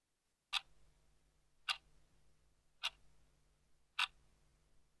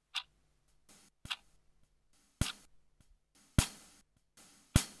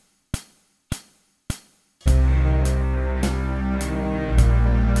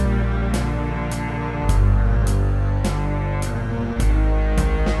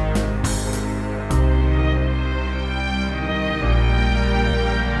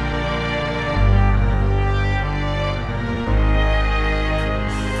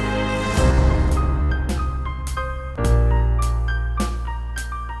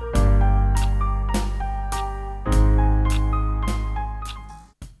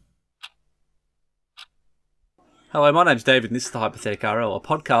Hello, my name's David and this is the Hypothetical RL, a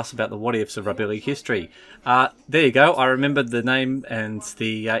podcast about the what-ifs of rugby league history. There you go, I remembered the name and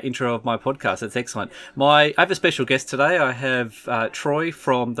the intro of my podcast. That's excellent. I have a special guest today. I have Troy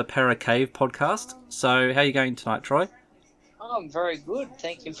from the Parra Cave Podcast. So how are you going tonight, Troy? I'm very good.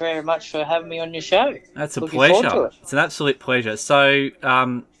 Thank you very much for having me on your show. That's a Looking forward to pleasure. it. It's an absolute pleasure. So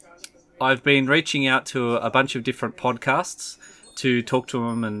I've been reaching out to a bunch of different podcasts to talk to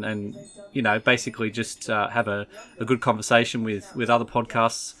them and you know, basically just have a good conversation with other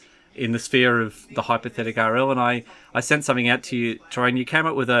podcasts in the sphere of the Hypothetical RL. And I sent something out to you, Troy, and you came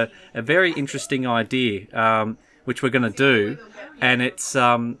up with a very interesting idea, which we're going to do. And it's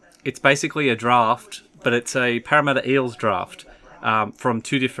basically a draft, but it's a Parramatta Eels draft from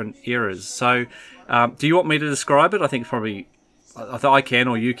two different eras. So do you want me to describe it? I think probably I can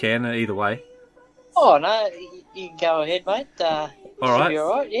or you can, either way. Oh, no, you can go ahead, mate. All right. Be all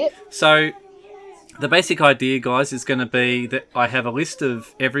right, yeah. So the basic idea, guys, is going to be that I have a list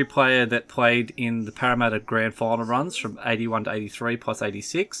of every player that played in the Parramatta Grand Final runs from 81 to 83 plus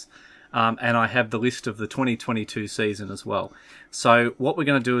 86. And I have the list of the 2022 season as well. So what we're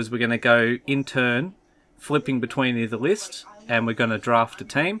going to do is we're going to go in turn, flipping between either list, and we're going to draft a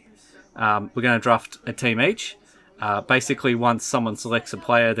team. We're going to draft a team each. Basically, once someone selects a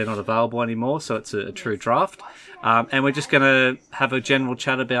player, they're not available anymore, so it's a true draft. And we're just going to have a general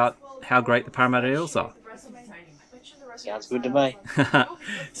chat about how great the Parramatta Eels are. Sounds good to me.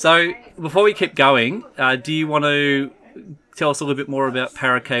 So, before we keep going, do you want to tell us a little bit more about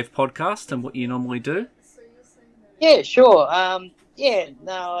Parra Cave Podcast and what you normally do? Yeah, sure. I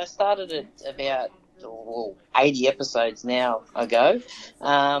started it about 80 episodes now ago.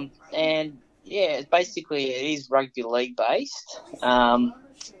 And yeah, basically it is rugby league based.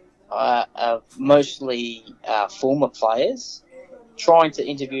 Mostly former players, trying to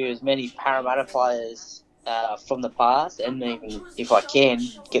interview as many Parramatta players from the past, and even if I can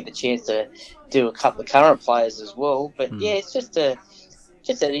get the chance to do a couple of current players as well. But yeah, it's just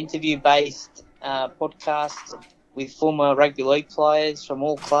an interview based podcast with former rugby league players from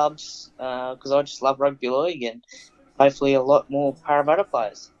all clubs, because I just love rugby league, and hopefully a lot more Parramatta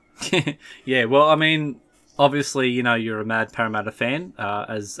players. Yeah, well, I mean, obviously, you know, you're a mad Parramatta fan,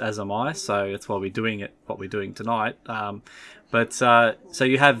 as am I, so that's why we're doing what we're doing tonight. But so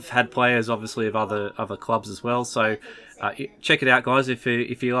you have had players, obviously, of other clubs as well. So check it out, guys. If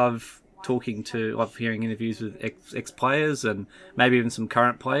you love hearing interviews with ex players and maybe even some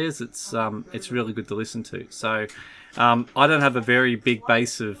current players, it's really good to listen to. So I don't have a very big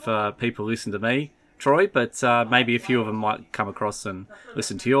base of people who listen to me, Troy, but maybe a few of them might come across and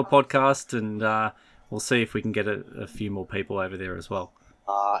listen to your podcast, and we'll see if we can get a few more people over there as well.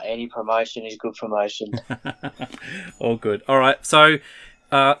 Any promotion is good promotion. All good. All right. So,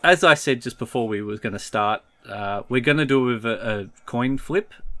 as I said just before we were going to start, we're going to do with a coin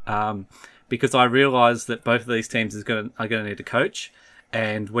flip, because I realise that both of these teams are going to need a coach.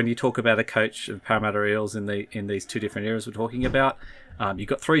 And when you talk about a coach of Parramatta Eels in these two different eras we're talking about, you've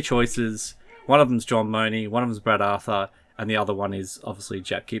got three choices. One of them's John Mooney, one of them's Brad Arthur, and the other one is obviously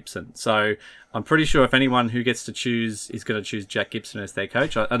Jack Gibson. So I'm pretty sure if anyone who gets to choose is going to choose Jack Gibson as their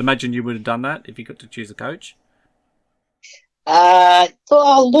coach. I'd imagine you would have done that if you got to choose a coach.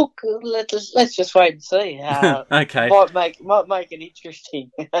 Look, let's just wait and see. Okay. Might make it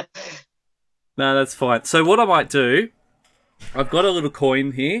interesting. No, that's fine. So what I might do, I've got a little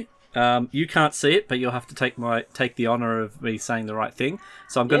coin here. You can't see it, but you'll have to take the honour of me saying the right thing.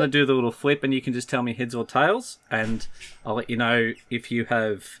 So I'm going to do the little flip, and you can just tell me heads or tails, and I'll let you know if you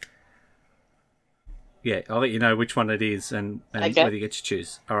have. Yeah, I'll let you know which one it is, and okay, whether you get to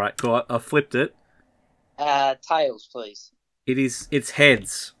choose. All right, cool. I flipped it. Tails, please. It's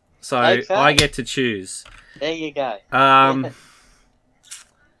heads, so okay, I get to choose. There you go.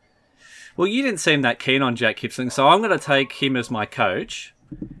 Well, you didn't seem that keen on Jack Gibson, so I'm going to take him as my coach.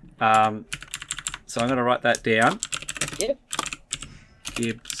 So I'm going to write that down. Yep.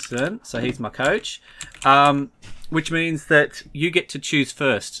 Gibson. So he's my coach. Which means that you get to choose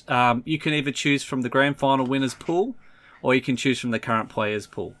first. You can either choose from the grand final winners pool, or you can choose from the current players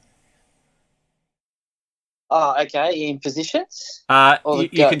pool. Oh, okay. In positions? You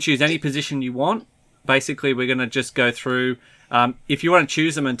can choose any position you want. Basically, we're going to just go through. If you want to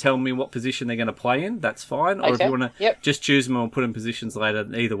choose them and tell me what position they're going to play in, that's fine. Or if you want to just choose them and we'll put in positions later,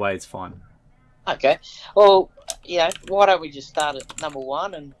 either way, it's fine. Okay. Well, why don't we just start at number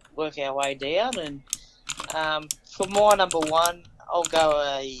one and work our way down? And for my number one, I'll go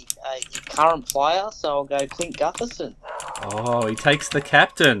a current player, so I'll go Clint Gutherson. Oh, he takes the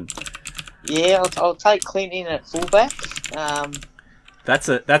captain. Yeah, I'll take Clint in at fullback. That's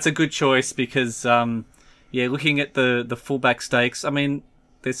a good choice because looking at the fullback stakes, I mean,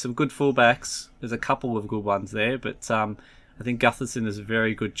 there's some good fullbacks. There's a couple of good ones there, but I think Gutherson is a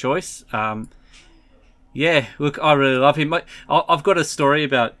very good choice. Look, I really love him. I've got a story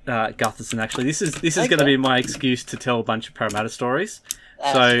about Gutherson, actually. This is going to be my excuse to tell a bunch of Parramatta stories.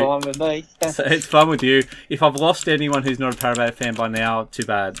 That's fine with me. So it's fun with you. If I've lost anyone who's not a Parramatta fan by now, too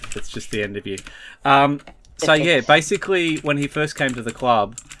bad. It's just the end of you. Basically, when he first came to the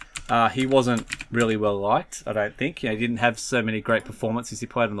club, he wasn't really well liked, I don't think. He didn't have so many great performances. He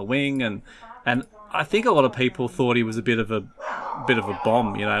played on the wing, and I think a lot of people thought he was a bit of a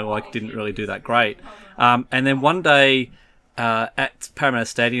bomb, didn't really do that great. And then one day at Parramatta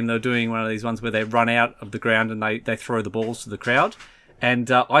Stadium, they were doing one of these ones where they run out of the ground and they throw the balls to the crowd.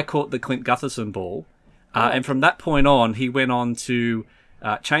 And I caught the Clint Gutherson ball. And from that point on, he went on to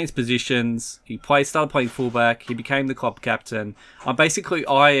change positions. He started playing fullback. He became the club captain.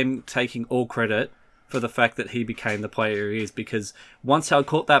 I am taking all credit for the fact that he became the player he is, because once I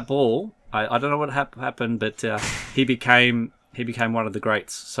caught that ball, I don't know what happened, but he became one of the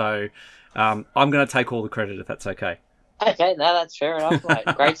greats. So I'm going to take all the credit, if that's okay. Okay, no, that's fair enough, mate.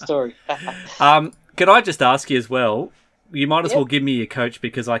 Great story. Could I just ask you as well? You might as well give me your coach,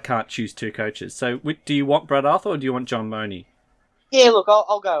 because I can't choose two coaches. So, do you want Brad Arthur or do you want John Mooney? Yeah, look,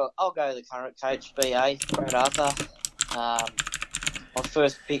 I'll go the current coach, BA, Brad Arthur. My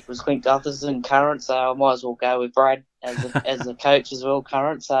first pick was Clint Gutherson, current, so I might as well go with Brad as the coach as well,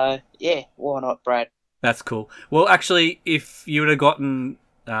 current. So yeah, why not Brad? That's cool. Well, actually, if you would have gotten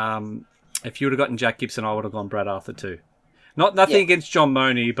Jack Gibson, I would have gone Brad Arthur too. Nothing against John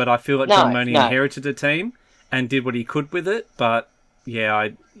Mooney, but I feel like John Mooney inherited a team and did what he could with it. But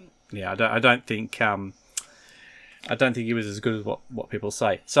I don't think he was as good as what people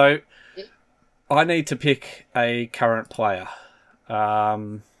say. So I need to pick a current player.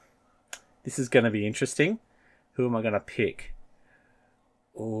 This is going to be interesting. Who am I going to pick?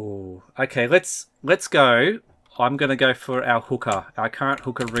 Oh, okay. Let's go. I'm going to go for our hooker. Our current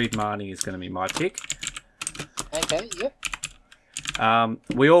hooker, Reid Marnie, is going to be my pick. Okay. Yep.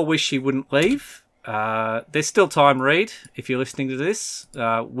 We all wish he wouldn't leave. There's still time, Reid. If you're listening to this,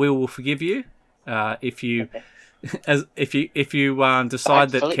 we will forgive you. If you decide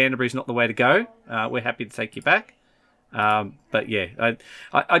that Canterbury's not the way to go, we're happy to take you back. But yeah,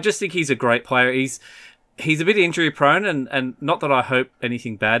 I just think he's a great player. He's a bit injury prone, and not that I hope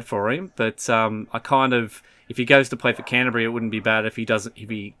anything bad for him, but if he goes to play for Canterbury, it wouldn't be bad if he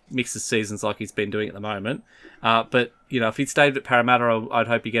mixes seasons like he's been doing at the moment. But if he'd stayed at Parramatta, I'd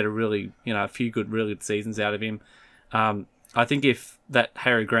hope you get a few really good seasons out of him. I think if that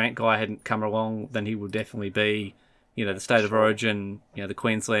Harry Grant guy hadn't come along, then he would definitely be, the State of Origin, the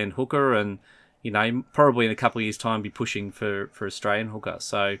Queensland hooker, and probably in a couple of years' time be pushing for Australian hooker.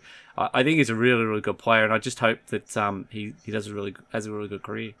 So I think he's a really, really good player, and I just hope that he has a really good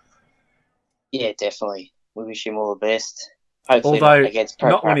career. Yeah, definitely. We wish him all the best. Hopefully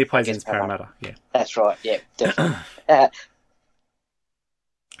not when he plays against Parramatta. Yeah, that's right. Yeah, definitely.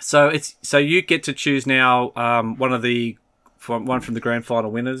 So you get to choose now one from the grand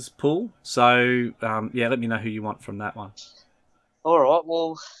final winners pool. So let me know who you want from that one. All right.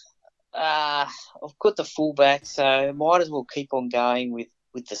 Well, I've got the fullback, so might as well keep on going with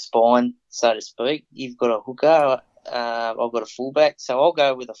the spine, so to speak. You've got a hooker. I've got a fullback, so I'll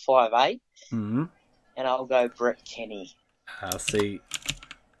go with a 5'8". Mm-hmm. And I'll go Brett Kenny. See.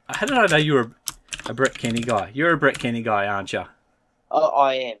 How did I know you were a Brett Kenny guy? You're a Brett Kenny guy, aren't you? Oh,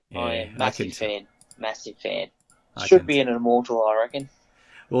 I am. Yeah, I am. Massive fan. I Should be an immortal, I reckon.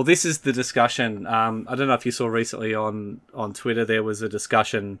 Well, this is the discussion. I don't know if you saw recently on Twitter, there was a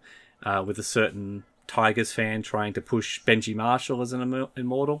discussion with a certain Tigers fan trying to push Benji Marshall as an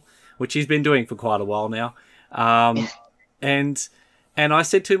immortal, which he's been doing for quite a while now. And I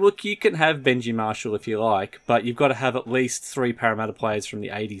said to him, look, you can have Benji Marshall if you like, but you've got to have at least 3 Parramatta players from the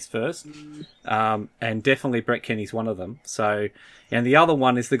 80s first. And definitely Brett Kenny's one of them. So, and the other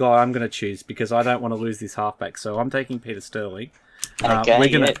one is the guy I'm going to choose because I don't want to lose this halfback. So I'm taking Peter Sterling. Okay, we're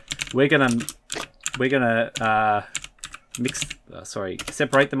gonna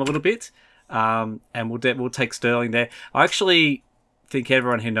separate them a little bit. And we'll take Sterling there. I actually think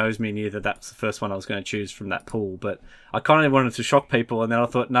everyone who knows me knew that was the first one I was going to choose from that pool, but I kind of wanted to shock people, and then I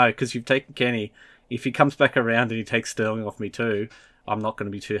thought, no, because you've taken Kenny. If he comes back around and he takes Sterling off me too, I'm not going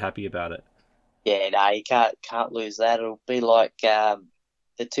to be too happy about it. Yeah, no, you can't lose that. It'll be like the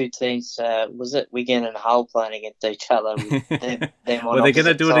two teams, was it Wigan and Hull playing against each other? Well, they're going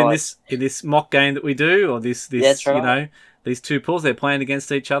to do it in this mock game that we do, or this That's right. These two pools, they're playing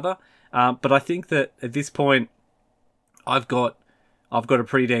against each other. But I think that at this point, I've got I've got a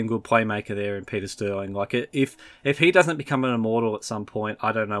pretty damn good playmaker there in Peter Sterling. Like, if he doesn't become an immortal at some point,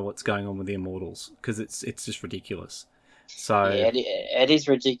 I don't know what's going on with the immortals, because it's just ridiculous. So Yeah, it is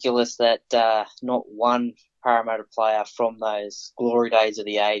ridiculous that not one Parramatta player from those glory days of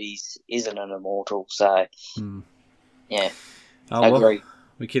the 80s isn't an immortal. So, yeah, I agree.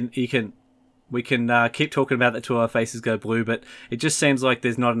 We can keep talking about that till our faces go blue, but it just seems like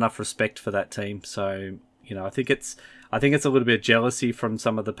there's not enough respect for that team. So, I think it's a little bit of jealousy from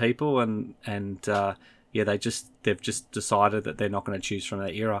some of the people, and they've just decided that they're not going to choose from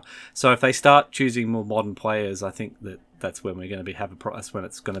that era. So if they start choosing more modern players, I think that's when we're going to be that's when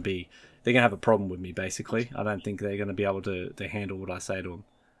it's going to be, they're going to have a problem with me. Basically, I don't think they're going to be able to handle what I say to them.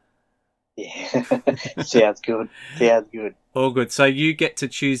 Yeah, sounds good. All good. So you get to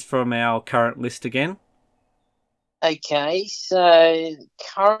choose from our current list again. Okay, so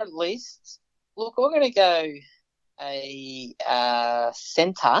current list. Look, I'm going to go a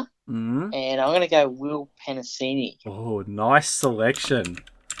centre, and I'm going to go Will Penasini. Oh, nice selection.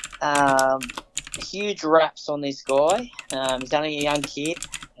 Huge raps on this guy. He's only a young kid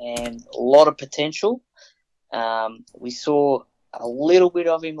and a lot of potential. We saw a little bit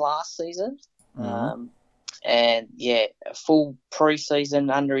of him last season. And, yeah, a full pre-season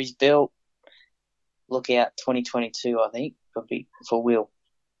under his belt. Look out 2022, I think, for Will.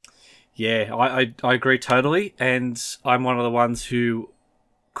 Yeah, I agree totally. And I'm one of the ones who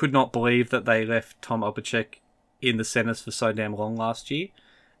could not believe that they left Tom Opacek in the centres for so damn long last year.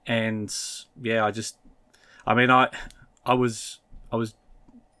 And, yeah, I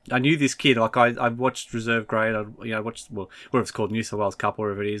knew this kid. Like, I watched reserve grade. I watched, whatever it's called, New South Wales Cup,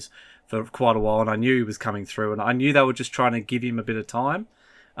 whatever it is, for quite a while. And I knew he was coming through. And I knew they were just trying to give him a bit of time.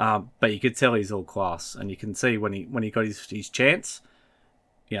 But you could tell he's all class. And you can see when he got his chance,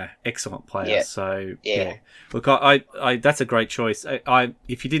 excellent player. Yeah. So, yeah. Look, I that's a great choice.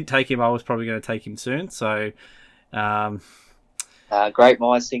 If you didn't take him, I was probably going to take him soon. So, great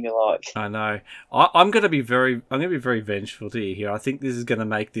minds think alike. I know. I'm going to be very vengeful to you here. I think this is going to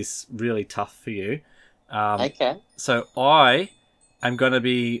make this really tough for you. Okay. So I am going to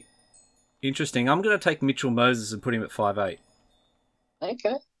be interesting. I'm going to take Mitchell Moses and put him at 5'8".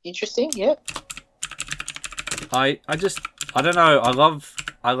 Okay. Interesting. Yep. I don't know.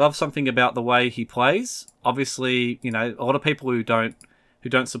 I love something about the way he plays. Obviously, a lot of people who don't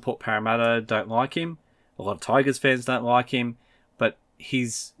support Parramatta don't like him. A lot of Tigers fans don't like him. But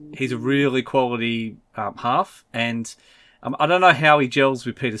he's a really quality half, and I don't know how he gels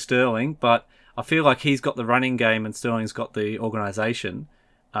with Peter Sterling, but I feel like he's got the running game and Sterling's got the organisation,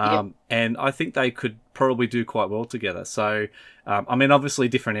 and I think they could probably do quite well together. So, obviously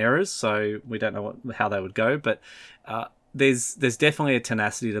different eras, so we don't know how they would go, but there's definitely a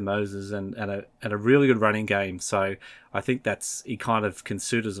tenacity to Moses and a really good running game. So I think he kind of can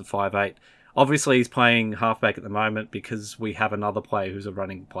suit as a 5'8". Obviously, he's playing halfback at the moment because we have another player who's a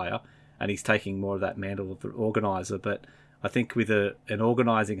running player, and he's taking more of that mantle of the organiser. But I think with an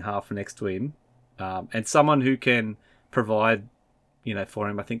organising half next to him, and someone who can provide, for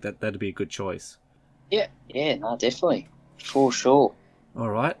him, I think that'd be a good choice. Yeah, no, definitely, for sure. All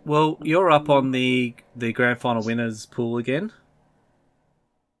right. Well, you're up on the grand final winners pool again.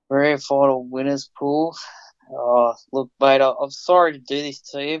 Grand final winners pool. Oh, look, mate, I'm sorry to do this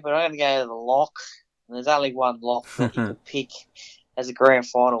to you, but I'm going to go to the lock. And there's only one lock that you can pick as a grand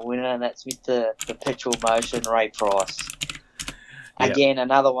final winner, and that's with the perpetual motion, Ray Price. Yep. Again,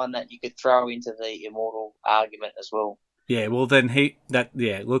 another one that you could throw into the immortal argument as well. Yeah, well, then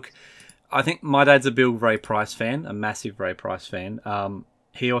look, I think my dad's a big Ray Price fan, a massive Ray Price fan.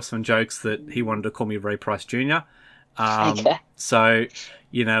 He often jokes that he wanted to call me Ray Price Jr. Okay. So,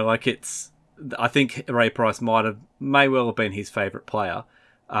 I think Ray Price may well have been his favourite player.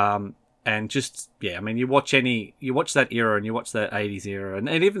 And just, you watch that era and you watch that 80s era and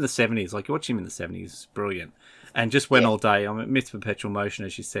even the 70s, like you watch him in the 70s, brilliant. And just went all day. Myth perpetual motion,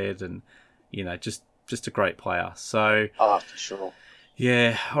 as you said, and, just a great player. So, for sure.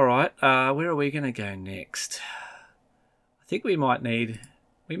 Yeah, all right. Where are we going to go next? I think we may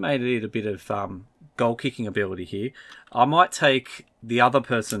need a bit of goal kicking ability here. I might take the other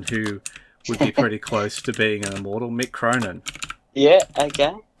person who would be pretty close to being an immortal, Mick Cronin. Yeah,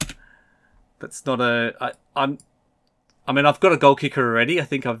 okay. That's not I've got a goal kicker already. I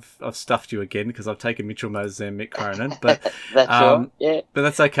think I've stuffed you again because I've taken Mitchell Moses and Mick Cronin. But that's right, yeah. But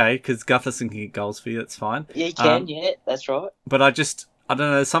that's okay because Gutherson can get goals for you. That's fine. Yeah, you can, that's right. But I don't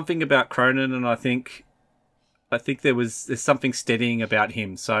know, there's something about Cronin, and I think there's something steadying about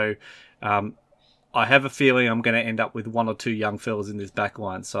him. So I have a feeling I'm going to end up with one or two young fellas in this back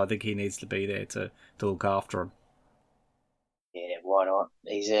line, so I think he needs to be there to look after him. Yeah, why not?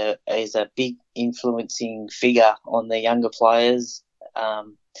 He's a big influencing figure on the younger players.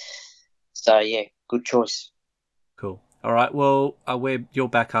 So yeah, good choice. Cool. All right. Well, you're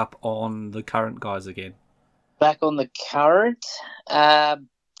back up on the current guys again. Back on the current,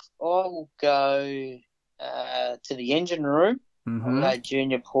 I'll go to the engine room. Mm-hmm. I'll go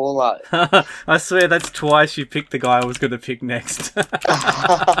Junior Paulo. I swear that's twice you picked the guy I was going to pick next.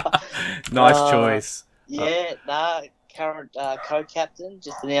 Nice choice. Yeah, current co-captain,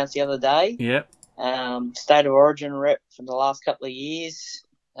 just announced the other day. Yep. State of Origin rep for the last couple of years.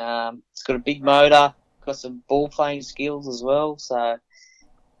 It's got a big motor, got some ball playing skills as well. So,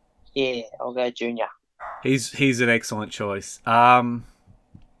 yeah, I'll go Junior. He's an excellent choice. Well,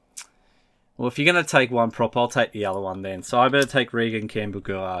 if you're going to take one prop, I'll take the other one then. So I better take Regan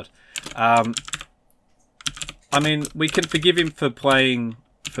Campbell-Gillard. I mean, we can forgive him for playing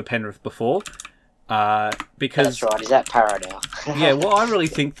for Penrith before. Because that's right, he's at Parra now. Yeah, well, I really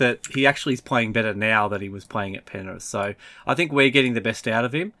think that he actually is playing better now than he was playing at Penrith. So I think we're getting the best out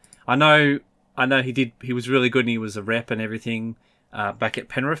of him. I know he was really good and he was a rep and everything back at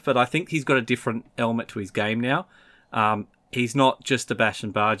Penrith, but I think he's got a different element to his game now. He's not just a bash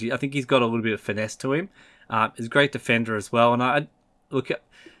and barge. I think he's got a little bit of finesse to him. He's a great defender as well. And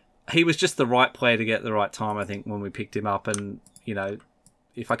he was just the right player to get at the right time, I think, when we picked him up. And, you know,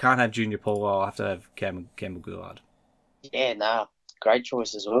 if I can't have Junior Paulo, I'll have to have Campbell-Gillard. Yeah, no, great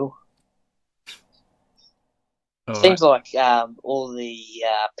choice as well. Seems like all the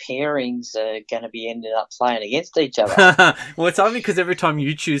pairings are going to be ended up playing against each other. Well, it's only because every time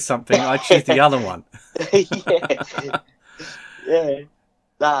you choose something, I choose the other one. Yeah.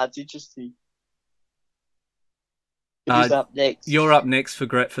 Nah, it's interesting. Who's up next? You're up next for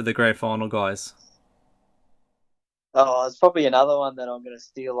the grand final, guys. Oh, it's probably another one that I'm going to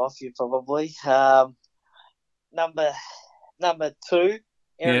steal off you, probably. Number 2,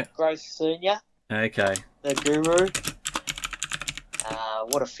 Eric Gross Sr. Okay. The guru.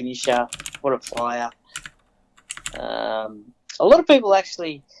 What a finisher. What a player. A lot of people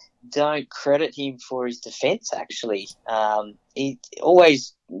actually don't credit him for his defence, actually. He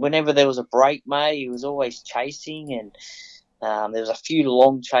always, whenever there was a break made, he was always chasing, and there was a few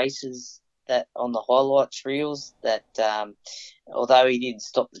long chases that on the highlights reels that although he didn't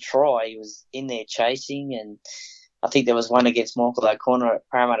stop the try, he was in there chasing, and I think there was one against Michael O'Connor at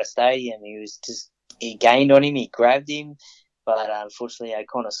Parramatta Stadium. He gained on him, he grabbed him, but unfortunately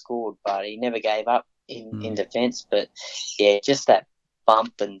O'Connor scored, but he never gave up in defence. But yeah, just that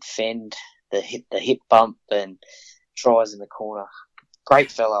bump and fend, the hip bump and tries in the corner.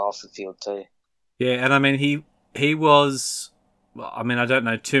 Great fellow off the field too. Yeah, and I mean he was. I mean, I don't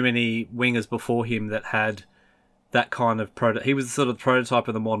know too many wingers before him that had that kind of he was sort of the prototype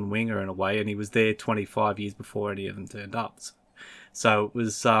of the modern winger in a way, and he was there 25 years before any of them turned up. So it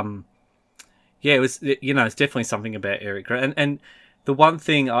was, it was, it's definitely something about Eric. And the one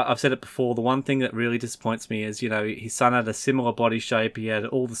thing, I've said it before, the one thing that really disappoints me is, his son had a similar body shape, he had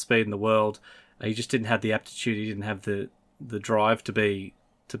all the speed in the world, he just didn't have the aptitude, he didn't have the drive to be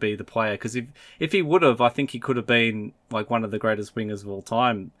the player, because if he would have, I think he could have been like one of the greatest wingers of all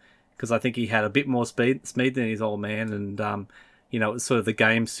time, because I think he had a bit more speed than his old man, and it was sort of the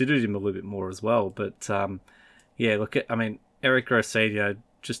game suited him a little bit more as well. But Eric Garcia,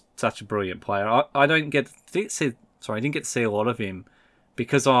 just such a brilliant player. I didn't get to see a lot of him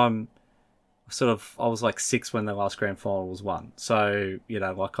because I was like 6 when the last grand final was won. So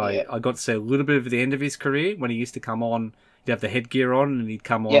I got to see a little bit of the end of his career when he used to come on. He'd have the headgear on and he'd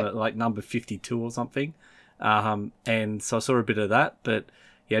come on at like number 52 or something. And so I saw a bit of that, but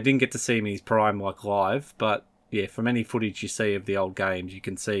I didn't get to see him in his prime like live. But from any footage you see of the old games, you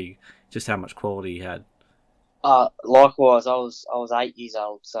can see just how much quality he had. Likewise, I was 8 years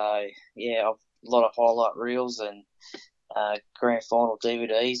old, so I've a lot of highlight reels and grand final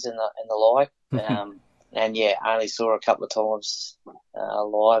DVDs and the like. I only saw a couple of times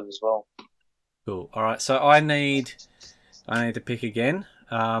live as well. Cool. All right, so I need to pick again.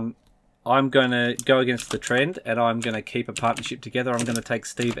 I'm going to go against the trend, and I'm going to keep a partnership together. I'm going to take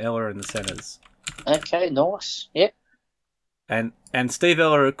Steve Eller in the centres. Okay, nice. Yep. And Steve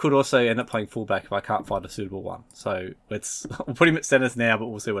Eller could also end up playing fullback if I can't find a suitable one. So we'll put him at centres now, but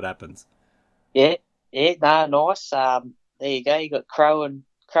we'll see what happens. Yeah, nice. There you go. You got Crow and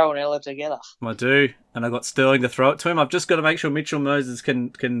Eller together. I do, and I got Sterling to throw it to him. I've just got to make sure Mitchell Moses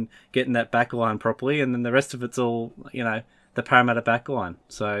can get in that back line properly, and then the rest of it's all the Parramatta back line.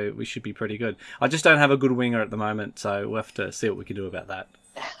 So we should be pretty good. I just don't have a good winger at the moment, so we'll have to see what we can do about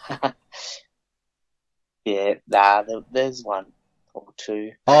that. There's one or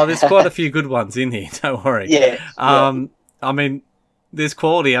two. Oh, there's quite a few good ones in here. Don't worry. Yeah. I mean, there's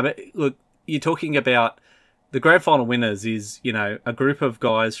quality. I mean, look, you're talking about the grand final winners is, a group of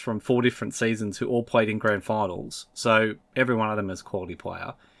guys from 4 different seasons who all played in grand finals. So every one of them is a quality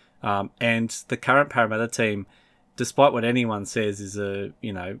player. And the current Parramatta team, despite what anyone says, is a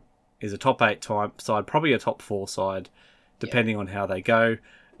top 8 side, probably a top 4 side, depending on how they go.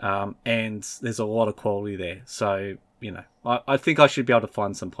 And there's a lot of quality there. So, I think I should be able to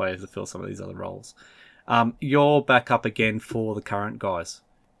find some players to fill some of these other roles. You're back up again for the current guys.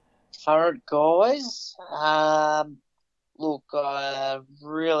 Current guys, look, I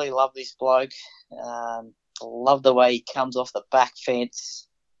really love this bloke. Love the way he comes off the back fence.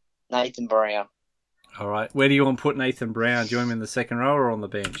 Nathan Brown. All right. Where do you want to put Nathan Brown? Do you want him in the second row or on the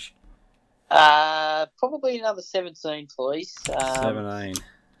bench? Probably another 17, please. 17.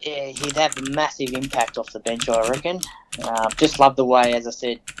 Yeah, he'd have a massive impact off the bench, I reckon. Just love the way, as I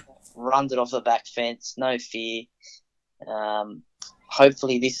said, runs it off the back fence, no fear.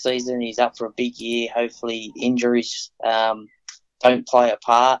 Hopefully this season he's up for a big year. Hopefully injuries don't play a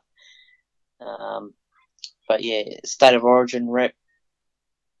part. But yeah, State of Origin rep,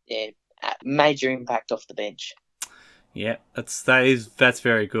 yeah, major impact off the bench. Yeah, that's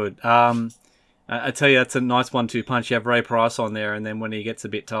very good. I tell you, that's a nice 1-2 punch. You have Ray Price on there, and then when he gets a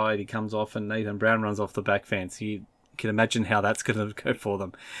bit tired, he comes off, and Nathan Brown runs off the back fence. You can imagine how that's going to go for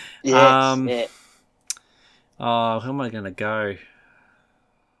them. Yeah. Oh, who am I going to go?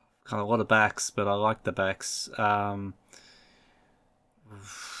 Kind of a lot of backs, but I like the backs.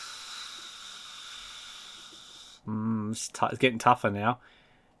 It's getting tougher now.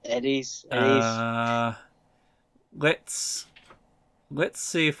 It is. Let's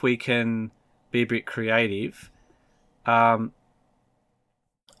see if we can be a bit creative. I'm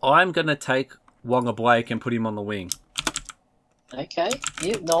going to take Wonga Blake and put him on the wing. Okay.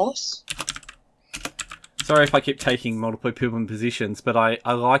 Yep. Nice. Sorry if I keep taking multiple people in positions, but I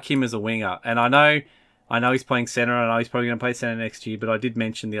like him as a winger, and I know he's playing centre, and I know he's probably going to play centre next year. But I did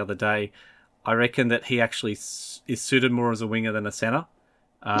mention the other day, I reckon that he actually is suited more as a winger than a centre.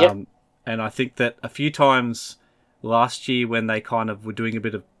 Yep. And I think that a few times last year when they kind of were doing a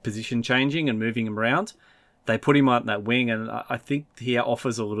bit of position changing and moving him around, they put him out in that wing, and I think he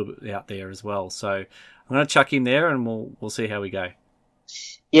offers a little bit out there as well. So I'm going to chuck him there, and we'll see how we go.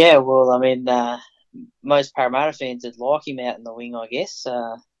 Yeah, well, I mean, most Parramatta fans would like him out in the wing, I guess.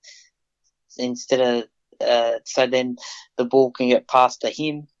 Instead of so then the ball can get passed to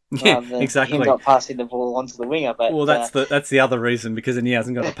him. Yeah, exactly. Him not passing the ball onto the winger. But well, that's the other reason, because then he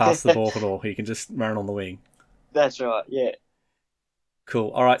hasn't got to pass the ball at all. He can just run on the wing. That's right. Yeah.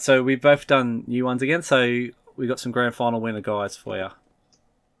 Cool. All right, so we've both done new ones again. So we got some grand final winner guys for you.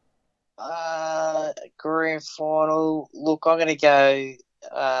 Grand final. Look, I'm going to go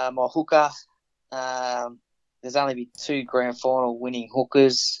my hooker. There's only been 2 grand final winning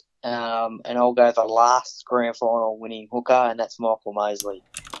hookers, and I'll go the last grand final winning hooker, and that's Michael Mosley.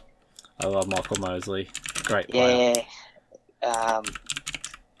 I love Michael Mosley. Great player.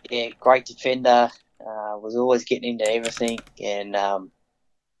 Yeah, great defender. Was always getting into everything, and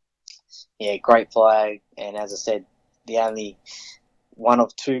great player. And as I said, the only one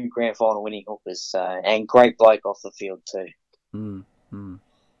of 2 grand final winning hookers, and great bloke off the field too.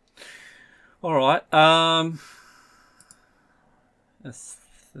 All right. I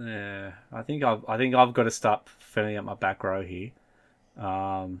think I've got to start filling up my back row here.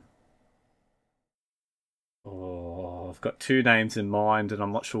 I've got 2 names in mind, and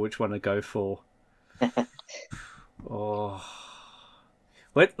I'm not sure which one to go for.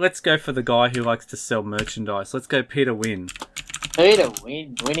 Let's go for the guy who likes to sell merchandise. Let's go Peter Wynn.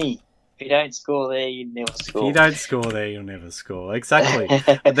 Winnie. If you don't score there, you never score. If you don't score there, you'll never score. Exactly.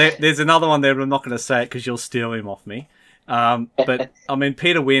 There's another one there, but I'm not going to say it because you'll steal him off me. But I mean,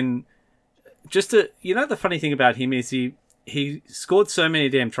 Peter Wynn. The funny thing about him is he scored so many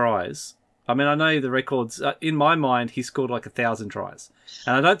damn tries. I mean, I know the records. In my mind, he scored like 1,000 tries,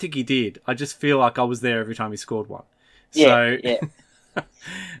 and I don't think he did. I just feel like I was there every time he scored one. Yeah. He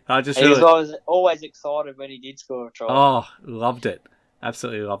was always excited when he did score a try. Oh, loved it.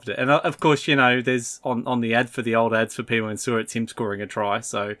 Absolutely loved it. And of course, there's on the ad for the old ads for people in Sewer, it's him scoring a try.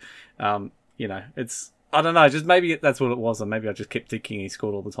 So, it's, I don't know, just maybe that's what it was. Or maybe I just kept thinking he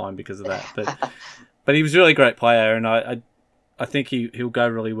scored all the time because of that. But he was a really great player, and I think he'll go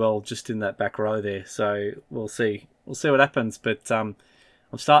really well just in that back row there. So we'll see. We'll see what happens. But I'm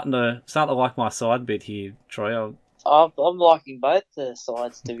starting to like my side bit here, Troy. I'm liking both the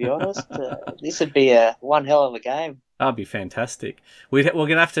sides, to be honest. This would be one hell of a game. That'd be fantastic. We're going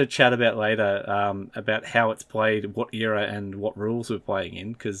to have to chat about later about how it's played, what era and what rules we're playing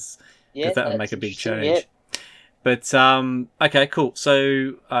in, because that would make a big change. But okay, cool.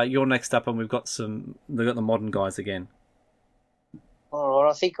 So you're next up, and we've got the modern guys again. All right,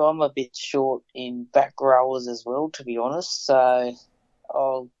 I think I'm a bit short in back rowers as well, to be honest. So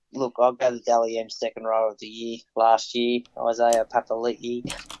I'll go the Dally M second rower of the year last year, Isaiah Papali'i.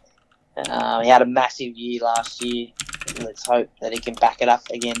 He had a massive year last year. Let's hope that he can back it up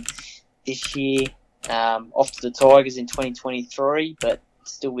again this year. Off to the Tigers in 2023, but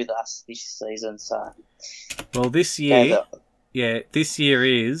still with us this season. So, well, this year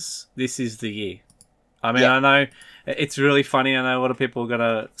is the year. I mean, I know it's really funny. I know a lot of people are going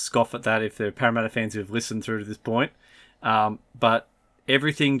to scoff at that if they're Parramatta fans who've listened through to this point. But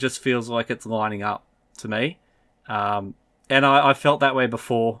everything just feels like it's lining up to me. And I felt that way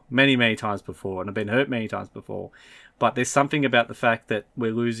before, many, many times before, and I've been hurt many times before. But there's something about the fact that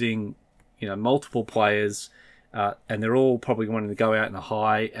we're losing, multiple players, and they're all probably wanting to go out in a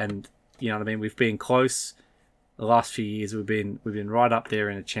high. And you know what I mean. We've been close the last few years. We've been right up there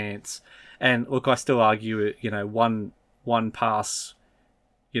in a chance. And look, I still argue, one pass,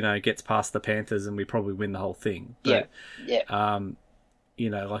 gets past the Panthers, and we probably win the whole thing. But,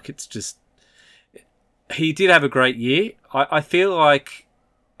 it's just. He did have a great year. I feel like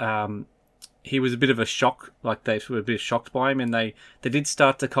he was a bit of a shock. Like they were a bit shocked by him, and they did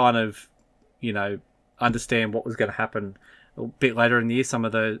start to kind of, understand what was going to happen a bit later in the year. Some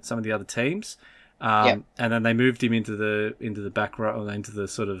of the other teams, and then they moved him into the back row, into the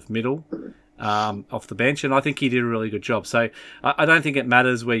sort of middle, off the bench, and I think he did a really good job. So I don't think it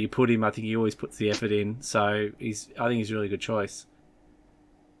matters where you put him. I think he always puts the effort in. So I think he's a really good choice.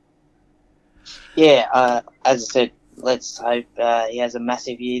 Yeah, as I said, let's hope he has a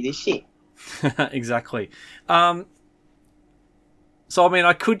massive year this year. Exactly. So I mean,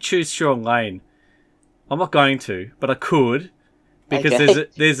 I could choose Sean Lane. I'm not going to, but I could, because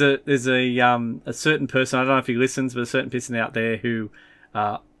there's a certain person. I don't know if he listens, but a certain person out there who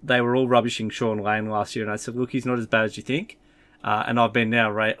they were all rubbishing Sean Lane last year, and I said, look, he's not as bad as you think. And I've been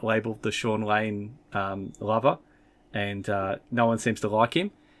now labelled the Sean Lane lover, and no one seems to like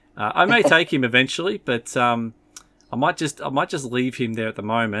him. I may take him eventually, but I might just leave him there at the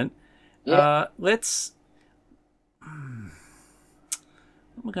moment. Yeah. What am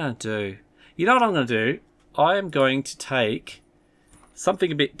I going to do? You know what I'm going to do? I am going to take something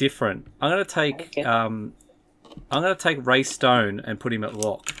a bit different. I'm going to take Ray Stone and put him at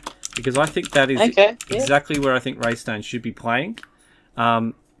lock, because I think that is exactly where I think Ray Stone should be playing.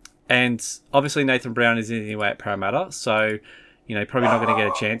 And obviously Nathan Brown is anyway at Parramatta, so probably not going to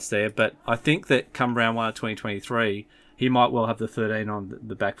get a chance there. But I think that come round 1 of 2023, he might well have the 13 on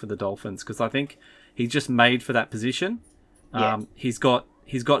the back for the Dolphins, because I think he's just made for that position. He's got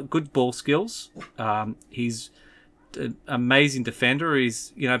good ball skills. He's an amazing defender.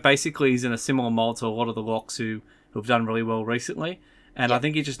 He's basically he's in a similar mold to a lot of the locks who've done really well recently. And I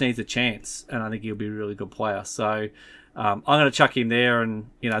think he just needs a chance, and I think he'll be a really good player. So I'm going to chuck him there, and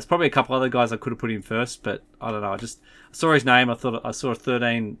there's probably a couple other guys I could have put in first, but I don't know. I saw his name. I thought I saw a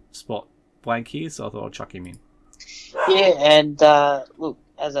 13 spot blank here, so I thought I'd chuck him in. Yeah, and look,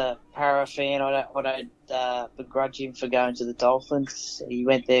 as a Parra fan, I don't begrudge him for going to the Dolphins. He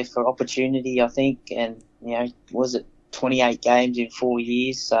went there for opportunity, I think, and was it 28 games in 4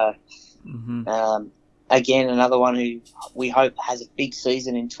 years? So again, another one who we hope has a big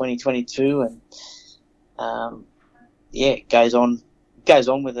season in 2022, and goes on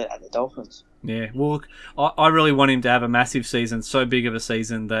with it at the Dolphins. Yeah, well, look, I really want him to have a massive season, so big of a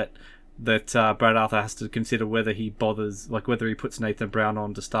season that Brad Arthur has to consider whether he bothers, like whether he puts Nathan Brown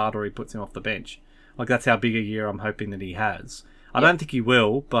on to start or he puts him off the bench. Like that's how big a year I'm hoping that he has. I don't think he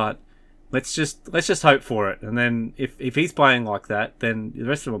will, but let's just hope for it. And then if he's playing like that, then the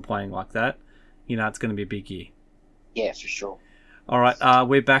rest of them are playing like that. It's going to be a big year. Yeah, for sure. All right,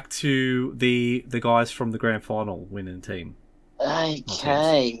 we're back to the guys from the grand final winning team.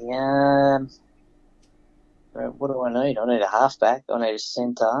 Okay. What do I need? I need a halfback. I need a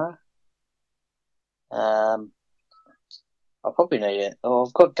centre. I probably need it. Oh,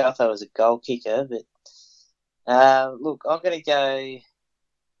 I've got Gutho as a goal kicker, but look, I'm going to go.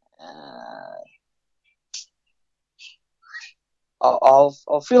 I'll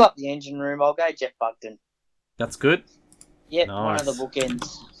fill up the engine room. I'll go Jeff Bugden. That's good. Yep, nice. One of the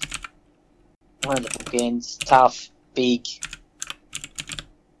bookends. Tough, big.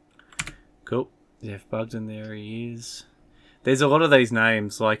 Cool. Jeff Bugden, there he is. There's a lot of these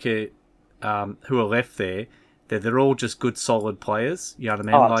names who are left there. They're all just good, solid players. You know what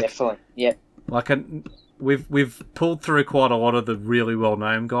I mean? Oh, definitely. Yep. We've pulled through quite a lot of the really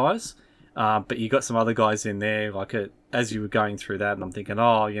well-known guys, but you got some other guys in there. As you were going through that, and I'm thinking,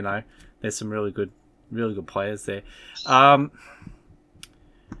 there's some really good really good players there. Not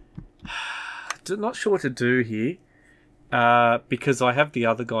sure what to do here because I have the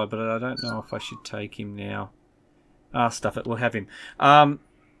other guy, but I don't know if I should take him now. Stuff it. We'll have him. I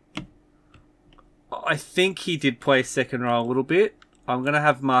think he did play second row a little bit. I'm going to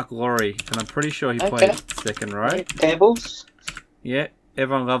have Mark Laurie, and I'm pretty sure he played second row. Yeah, Pebbles. Yeah,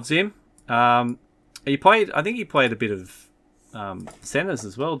 everyone loves him. He played. I think he played a bit of centres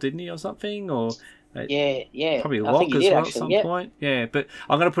as well, didn't he, or something? Or yeah. probably lock as well at some point. Yeah, but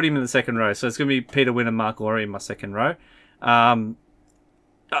I'm going to put him in the second row. So it's going to be Peter Wynn and Mark Laurie in my second row.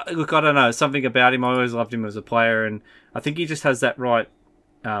 Look, I don't know. Something about him. I always loved him as a player, and I think he just has that right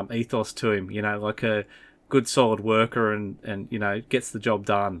ethos to him. You know, like a good solid worker, and you know, gets the job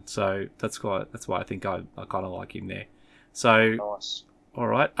done. So that's why I think I kind of like him there. So nice. All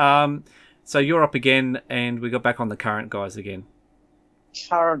right. So you're up again, and we got back on the current guys again.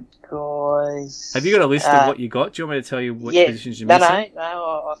 Current guys. Have you got a list of what you got? Do you want me to tell you what positions you're missing?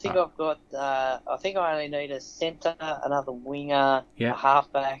 No. I think I've got. I think I only need a centre, another winger, a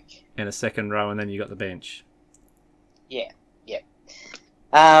halfback, and a second row, and then you got the bench. Yeah.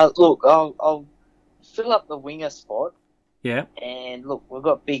 Look, I'll fill up the winger spot. Yeah. And look, we've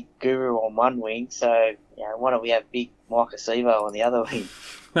got Big Guru on one wing, so why don't we have Big Mike Acevo on the other wing?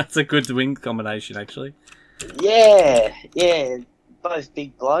 That's a good wing combination, actually. Yeah. Both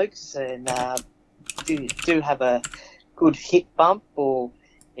big blokes, and do have a good hip bump, or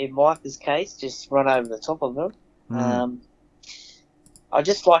in Micah's case, just run over the top of them. I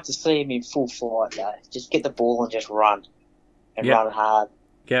just like to see him in full flight, though. Just get the ball and just run, and run hard.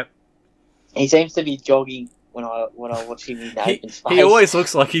 Yep. He seems to be jogging when I watch him in open space. He always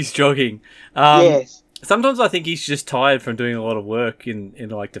looks like he's jogging. Yes. Sometimes I think he's just tired from doing a lot of work in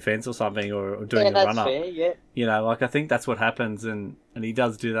like defence or something, or doing a run up. Fair, yeah. You know, like I think that's what happens, and he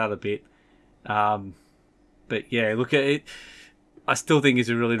does do that a bit. But yeah, look at it. I still think he's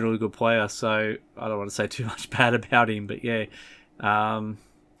a really, really good player, so I don't want to say too much bad about him, but yeah.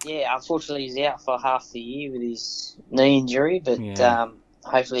 Unfortunately he's out for half the year with his knee injury, but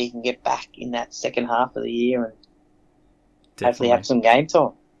hopefully he can get back in that second half of the year and hopefully have some game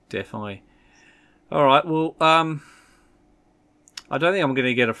time. Definitely. All right, well, I don't think I'm going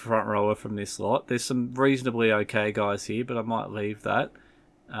to get a front rower from this lot. There's some reasonably okay guys here, but I might leave that.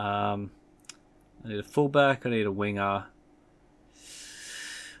 I need a fullback. I need a winger.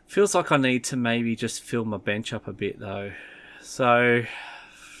 Feels like I need to maybe just fill my bench up a bit, though. So,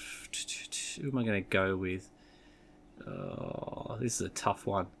 who am I going to go with? Oh, this is a tough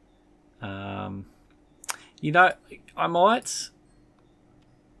one. You know, I might...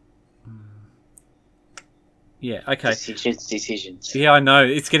 Yeah, okay. Decisions. Yeah, I know.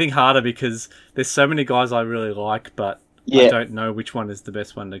 It's getting harder because there's so many guys I really like, but I don't know which one is the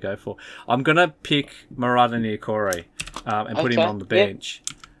best one to go for. I'm going to pick Murata Niokore and put him on the bench.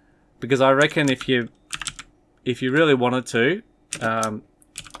 Because I reckon if you really wanted to, and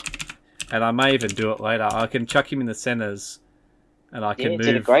I may even do it later, I can chuck him in the centres and I can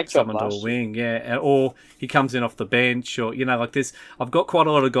move someone to a wing. Yeah, or he comes in off the bench, or, you know, like this. I've got quite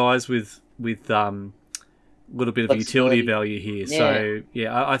a lot of guys with little bit of utility value here. Yeah. So,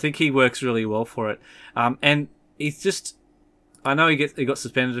 I think he works really well for it. And he's just... I know he got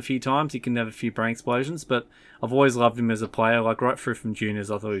suspended a few times. He can have a few brain explosions, but I've always loved him as a player. Like, right through from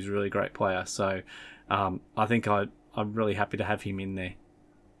juniors, I thought he was a really great player. So, I think I'm really happy to have him in there.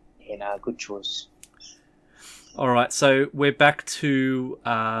 Yeah, no, good choice. All right, so we're back to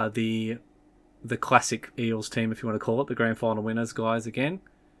the classic Eels team, if you want to call it, the grand final winners, guys, again.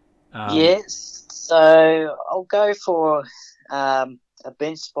 Yes. So I'll go for a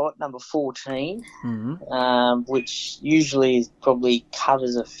bench spot, number 14, which usually probably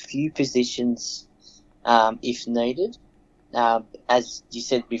covers a few positions if needed. As you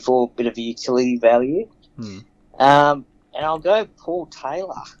said before, a bit of a utility value. And I'll go Paul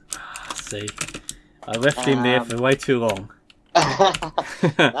Taylor. See, I left him there for way too long.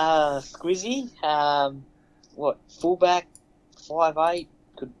 Squizzy, fullback, 5'8",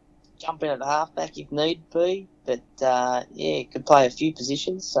 could jump in at the halfback if need be, but could play a few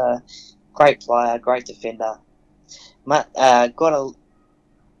positions. Great player, great defender. Got a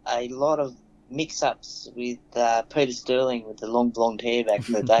lot of mix-ups with Peter Sterling with the long blonde hair back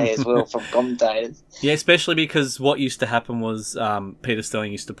in the day as well from commentators. Yeah, especially because what used to happen was Peter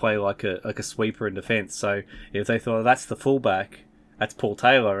Sterling used to play like a sweeper in defence. So if they thought that's the fullback, that's Paul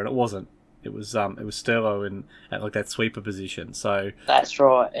Taylor, and it wasn't. It was Sterlo at like that sweeper position. So that's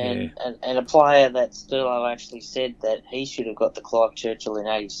right, and a player that Sterlo actually said that he should have got the Clive Churchill in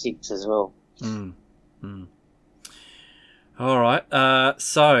 '86 as well. All right,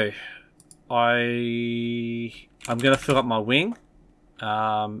 so I'm going to fill up my wing.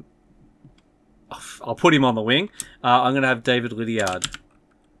 I'll put him on the wing. I'm going to have David Lydiard.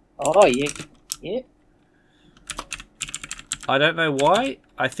 Oh, yeah. Yeah. I don't know why.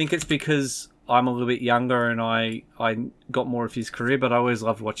 I think it's because I'm a little bit younger and I got more of his career, but I always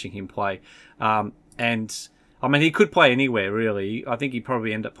loved watching him play. And I mean, he could play anywhere, really. I think he'd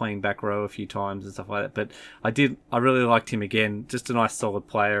probably end up playing back row a few times and stuff like that. But I really liked him again. Just a nice, solid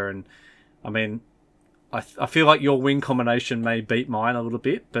player. And I mean, I feel like your wing combination may beat mine a little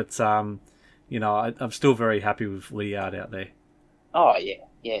bit, but you know, I'm still very happy with Lydiard out there. Oh,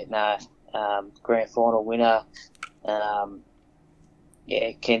 yeah. No. Grand final winner.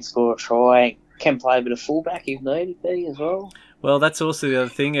 Can score a try. Can play a bit of fullback if needed be as well. Well, that's also the other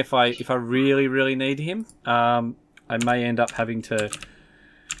thing. If I really, really need him, I may end up having to.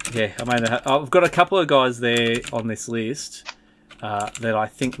 Yeah, I've got a couple of guys there on this list that I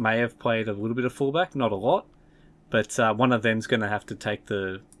think may have played a little bit of fullback, not a lot, but one of them's going to have to take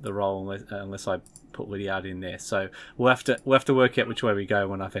the role unless I put Lydiard in there. So we'll have to work out which way we go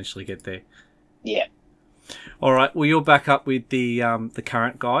when I eventually get there. Yeah. All right. Well, you're back up with the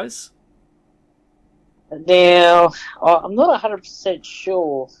current guys. Now, I'm not 100%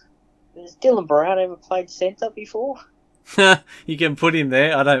 sure. Has Dylan Brown ever played centre before? You can put him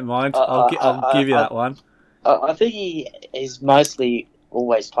there. I don't mind. I'll give you that one. I think he is mostly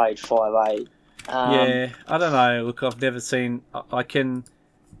always played 5'8". Yeah, I don't know. Look, I've never seen. I can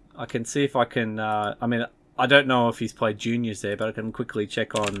see if I can. I mean, I don't know if he's played juniors there, but I can quickly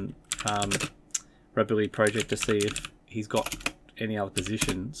check on Rugby League Project to see if he's got any other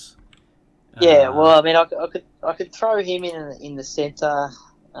positions. Yeah, well, I mean, I could throw him in the centre.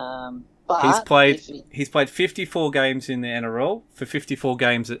 But he's played 54 games in the NRL for 54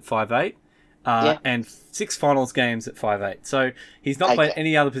 games at 5'8", and 6 finals games at 5'8". So he's not played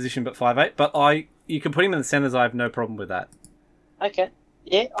any other position but 5'8". But you can put him in the centres. I have no problem with that. Okay.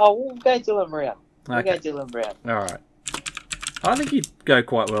 Yeah. Oh, we'll go Dylan Brown. We'll go Dylan Brown. All right. I think he'd go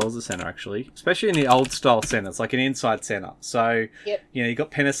quite well as a centre, actually, especially in the old style centres, like an inside centre. So, you know, you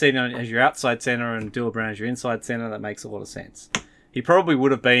got Penasino as your outside centre and Dylan Brown as your inside centre. That makes a lot of sense. He probably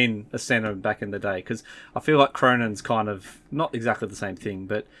would have been a centre back in the day because I feel like Cronin's kind of not exactly the same thing,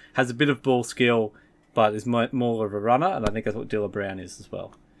 but has a bit of ball skill, but is more of a runner, and I think that's what Dylan Brown is as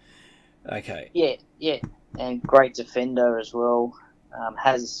well. Okay. Yeah, and great defender as well.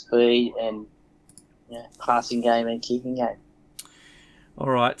 Has speed and passing game and kicking game. All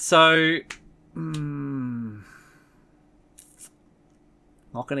right, so not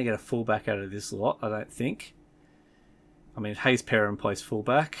going to get a fullback out of this lot, I don't think. I mean, Hayes Perham plays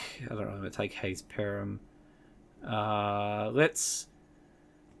fullback. I don't know if I'm going to take Hayes Perham. Let's...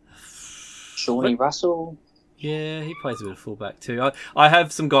 Shawnee Russell. Yeah, he plays a bit of fullback too. I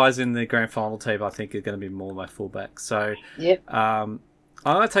have some guys in the grand final team I think are going to be more my fullback. So, I'm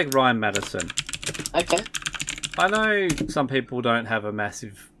going to take Ryan Madison. Okay. I know some people don't have a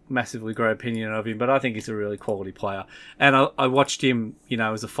massively great opinion of him, but I think he's a really quality player. And I watched him, you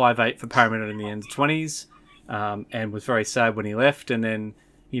know, as a 5'8" for Parramatta in the under-20s, and was very sad when he left. And then,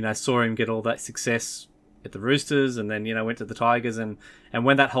 you know, saw him get all that success at the Roosters, and then, you know, went to the Tigers. And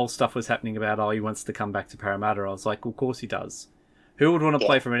when that whole stuff was happening about, he wants to come back to Parramatta, I was like, well, of course he does. Who would want to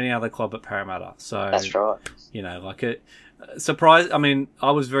play from any other club but Parramatta? So that's right. You know, like it. Surprised. I mean,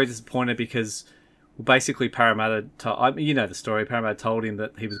 I was very disappointed because. Basically, Parramatta, you know the story, Parramatta told him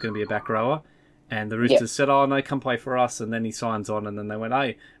that he was going to be a back rower, and the Roosters said, oh, no, come play for us, and then he signs on, and then they went,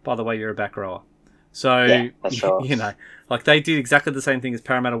 hey, by the way, you're a back rower. So, that's right. You know, like they did exactly the same thing as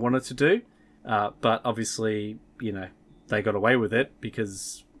Parramatta wanted to do, but obviously, you know, they got away with it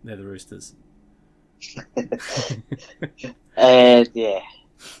because they're the Roosters. And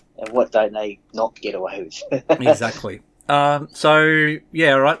what don't they not get away with? Exactly. So,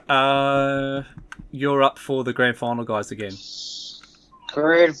 yeah, all right. You're up for the grand final, guys, again.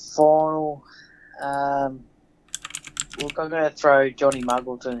 Grand final. Look, I'm going to throw Johnny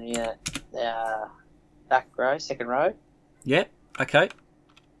Muggleton in back row, second row. Yeah, okay.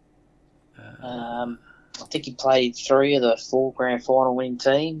 I think he played 3 of the 4 grand final winning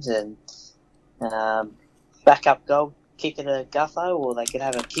teams, and backup goal kicker to Gutho, or they could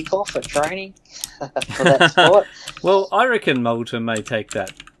have a kick-off at training for that spot. Well, I reckon Muggleton may take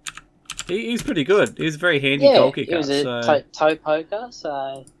that. He's pretty good. He's a very handy goal kicker. He was a toe poker,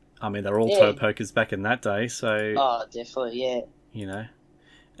 so... I mean, they're all toe pokers back in that day, so... Oh, definitely, yeah. You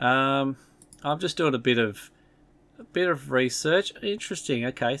know. I'm just doing a bit of research. Interesting.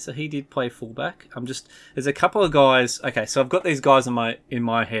 Okay, so he did play fullback. There's a couple of guys... Okay, so I've got these guys in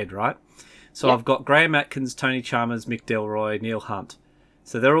my head, right? So I've got Graham Atkins, Tony Chalmers, Mick Delroy, Neil Hunt.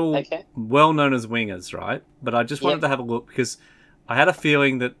 So they're all Okay. well known as wingers, right? But I just wanted to have a look because I had a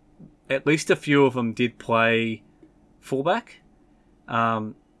feeling that at least a few of them did play fullback.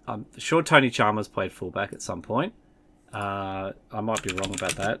 I'm sure Tony Chalmers played fullback at some point. I might be wrong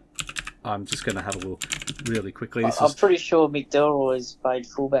about that. I'm just going to have a look really quickly. I'm pretty sure Mick Delroy's played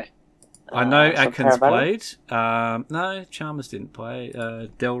fullback. I know Atkins Parramatta. played. No, Chalmers didn't play.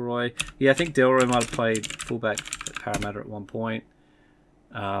 Delroy. Yeah, I think Delroy might have played fullback at Parramatta at one point.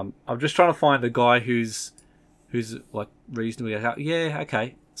 I'm just trying to find a guy who's like reasonably. Yeah,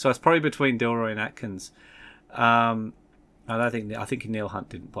 okay. So it's probably between Delroy and Atkins. I think Neil Hunt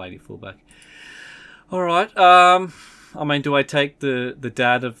didn't play any fullback. All right. I mean, do I take the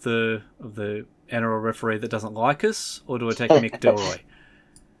dad of the NRL referee that doesn't like us, or do I take Mick Delroy?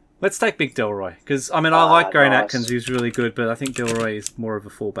 Let's take Mick Delroy because I like Grant Atkins. He's really good, but I think Delroy is more of a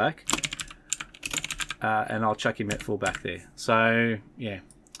fullback. And I'll chuck him at fullback there. So, yeah.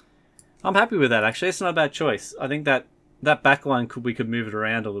 I'm happy with that, actually. It's not a bad choice. I think that back line, we could move it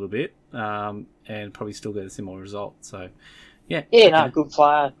around a little bit and probably still get a similar result. So, yeah. Yeah, no, good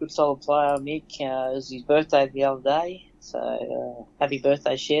player. Good, solid player, Mick. It was his birthday the other day. So, happy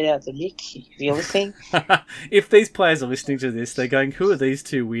birthday shout out to Mick, if you're listening. If these players are listening to this, they're going, who are these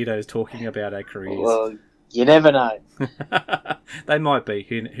two weirdos talking about our careers? Well, you never know. They might be.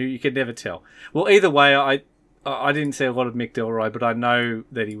 Who you can never tell. Well, either way, I didn't see a lot of Mick Delroy, but I know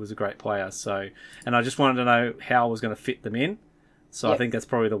that he was a great player. So, and I just wanted to know how I was going to fit them in. So I think that's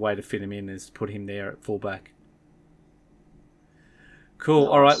probably the way to fit him in is put him there at fullback. Cool. Nice.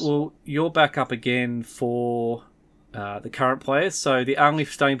 All right. Well, you're back up again for the current players. So the only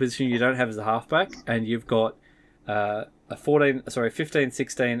starting position you don't have is a halfback, and you've got a 15,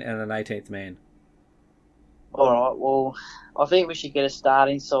 16, and an 18th man. All right, well, I think we should get a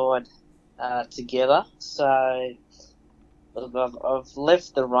starting side together. So I've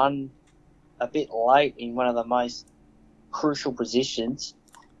left the run a bit late in one of the most crucial positions.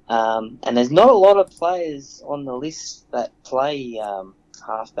 And there's not a lot of players on the list that play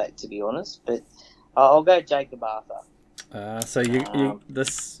halfback, to be honest. But I'll go Jacob Arthur. So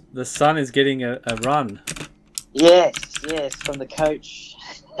the son is getting a run. Yes, from the coach.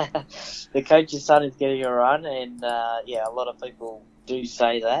 The coach's son is getting a run, and a lot of people do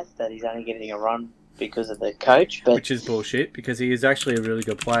say that he's only getting a run because of the coach, but which is bullshit because he is actually a really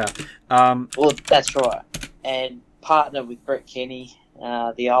good player. Well, that's right, and partner with Brett Kenny,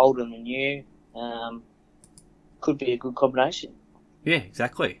 the old and the new, could be a good combination. Yeah,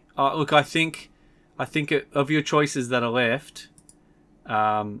 exactly. Look, I think of your choices that are left,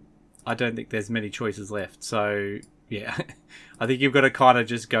 I don't think there's many choices left. So, yeah, I think you've got to kind of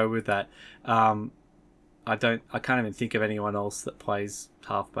just go with that. I can't even think of anyone else that plays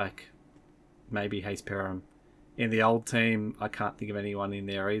halfback. Maybe Hayes Perham. In the old team, I can't think of anyone in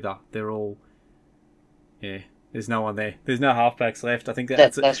there either. They're all, there's no one there. There's no halfbacks left. I think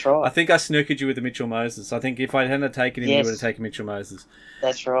that's right. I think I snookered you with the Mitchell Moses. I think if I hadn't taken him, you would have taken Mitchell Moses.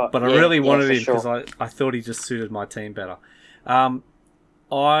 That's right. But I really wanted him because I thought he just suited my team better. I'm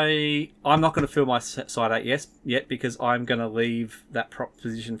not going to fill my side out yet because I'm going to leave that prop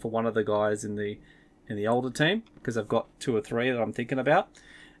position for one of the guys in the older team because I've got 2 or 3 that I'm thinking about.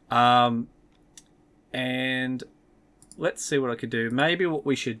 And let's see what I could do. Maybe what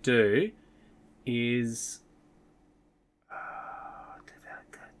we should do is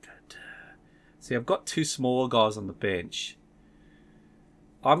see, I've got 2 smaller guys on the bench.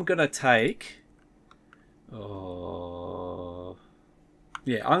 I'm going to take I'm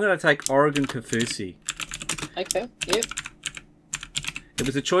going to take Oregon Kafusi. Okay, yep. It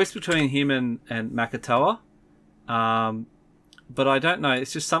was a choice between him and Makatoa. But I don't know.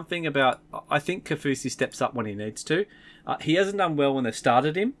 It's just something about... I think Kafusi steps up when he needs to. He hasn't done well when they've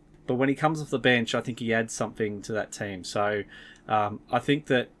started him, but when he comes off the bench, I think he adds something to that team. So I think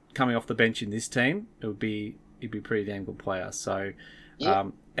that coming off the bench in this team, he'd be a pretty damn good player. So, yep.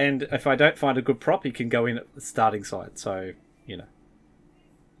 And if I don't find a good prop, he can go in at the starting side. So,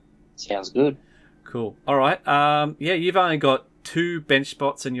 Sounds good. Cool. All right. You've only got 2 bench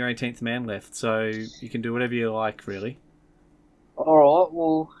spots and your 18th man left, so you can do whatever you like, really. All right.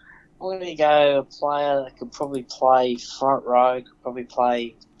 Well, I'm going to go a player that could probably play front row, could probably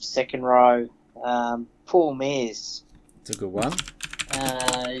play second row. Paul Mears. It's a good one.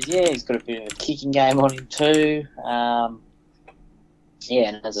 He's got a bit of a kicking game on him too. And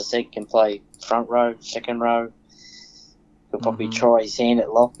as I said, can play front row, second row. Could probably try his hand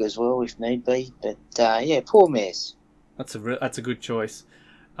at lock as well if need be. But Paul Mears. That's a good choice.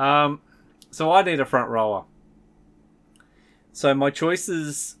 So I need a front rower. So my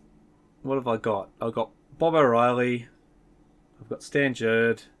choices, what have I got? I've got Bob O'Reilly. I've got Stan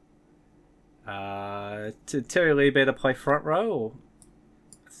Jerd. Did Terry Lee better play front row? Or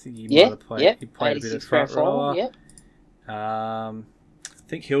I think he might have played. He played a bit of front rower. Yep. I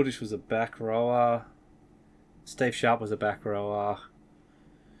think Hildish was a back rower. Steve Sharp was a back rower.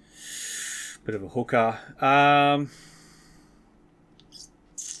 Bit of a hooker.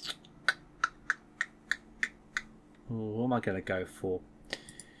 What am I going to go for?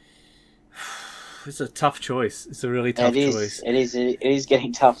 It's a tough choice. It's a really tough choice. It is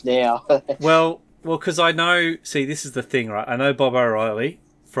getting tough now. Well, because I know. See, this is the thing, right? I know Bob O'Reilly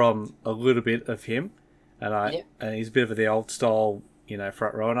from a little bit of him, and he's a bit of the old style,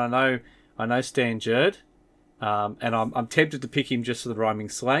 front row. And I know Stan Jerd, and I'm tempted to pick him just for the rhyming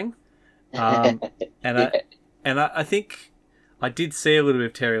slang. I think I did see a little bit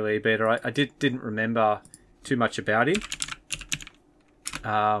of Terry Lee better. I didn't remember too much about him.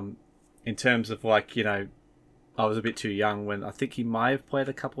 In terms of I was a bit too young when I think he may have played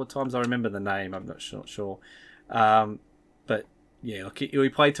a couple of times. I remember the name. I'm not sure. But yeah, he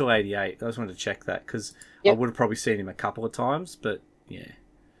played till 88. I just wanted to check that because I would have probably seen him a couple of times. But yeah,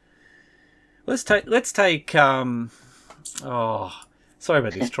 let's take. Sorry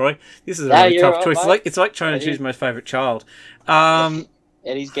about this, Troy. This is a really tough choice. It's like trying to choose my favourite child. It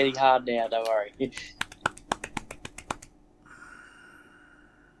is getting hard now. Don't worry.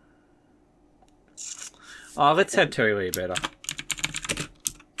 Let's have Terry Lee better.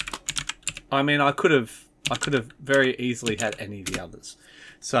 I mean, I could have very easily had any of the others.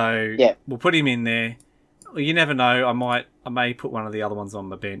 So we'll put him in there. Well, you never know. I may put one of the other ones on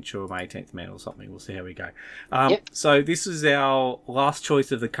the bench or my 18th man or something. We'll see how we go. So this is our last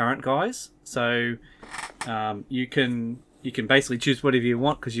choice of the current guys. So you can basically choose whatever you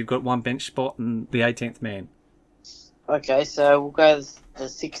want because you've got one bench spot and the 18th man. Okay, so we'll go the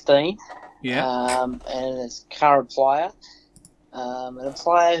 16. Yeah. And it's a current player. And a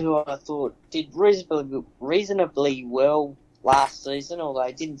player who I thought did reasonably well last season, although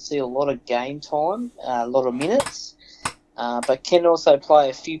he didn't see a lot of game time, a lot of minutes. But can also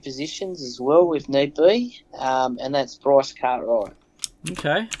play a few positions as well if need be. And that's Bryce Cartwright.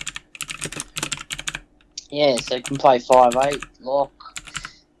 Okay. Yeah, so he can play 5'8", lock.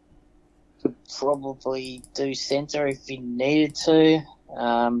 Could probably do centre if he needed to.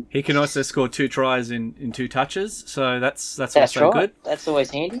 He can also score 2 tries in 2 touches, so that's also right. good. That's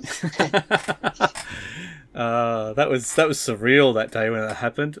always handy. That was surreal that day when it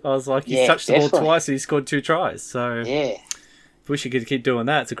happened. I was like, he's touched the ball twice and he scored 2 tries. So yeah, wish you could keep doing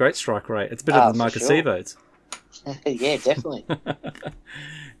that. It's a great strike rate. It's better than Marcus Seavo's. Yeah, definitely.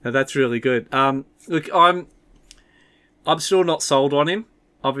 No, that's really good. Look, I'm still not sold on him.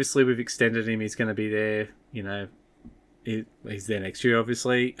 Obviously, we've extended him. He's going to be there. He's there next year,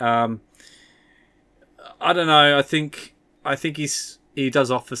 obviously. I don't know. I think he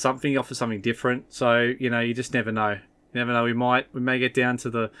does offer something different. So you just never know. You never know. We may get down to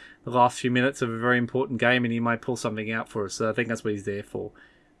the last few minutes of a very important game, and he might pull something out for us. So I think that's what he's there for.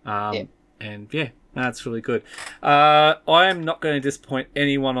 And yeah, that's really good. I am not going to disappoint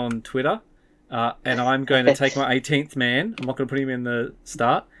anyone on Twitter, and I'm going to take my 18th man. I'm not going to put him in the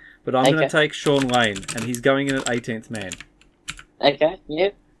start. But I'm going to take Sean Lane, and he's going in at 18th man. Okay,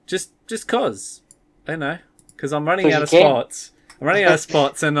 yep. Just cause. I don't know. Because I'm running out of spots.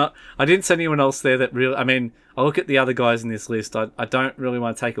 And I didn't see anyone else there that really... I mean, I look at the other guys in this list. I don't really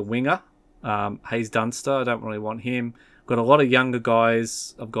want to take a winger. Hayes Dunster, I don't really want him. I've got a lot of younger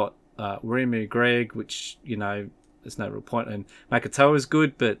guys. I've got Rimu Greg, which, there's no real point. And Makatoa is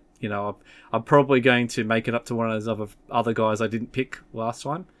good, but, I'm probably going to make it up to one of those other guys I didn't pick last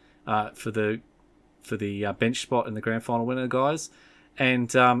time. For the bench spot in the grand final winner, guys.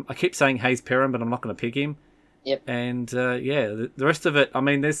 And I keep saying Hayes Perrin, but I'm not going to pick him. Yep. And the rest of it, I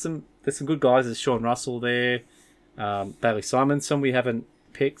mean, there's some good guys. There's Sean Russell there, Bailey Simonson we haven't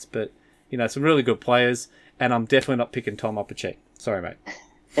picked, but some really good players. And I'm definitely not picking Tom Opacek. Sorry, mate.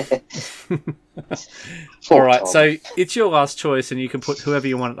 All right, so it's your last choice, and you can put whoever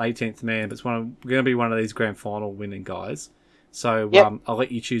you want at 18th man, but it's going to be one of these grand final winning guys. So I'll let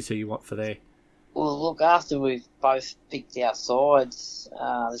you choose who you want for there. Well, look, after we've both picked our sides,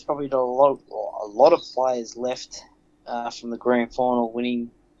 there's probably not a lot of players left from the grand final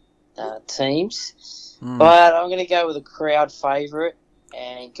winning teams. But I'm going to go with a crowd favourite,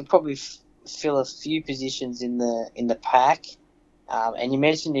 and can probably fill a few positions in the pack. And you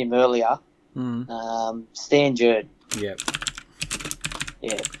mentioned him earlier, Stan Jerd. Yep.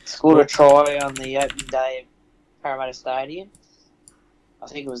 Yeah, scored a try on the opening day of Parramatta Stadium. I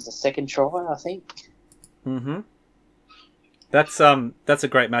think it was the second try, Mm-hmm. That's a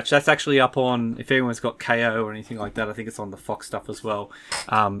great match. That's actually up on, if anyone's got KO or anything like that, I think it's on the Fox stuff as well.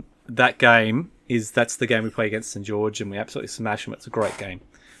 That game that's the game we play against St George, and we absolutely smash them. It's a great game,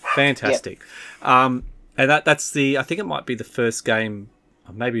 fantastic. Yep. And that's I think it might be the first game,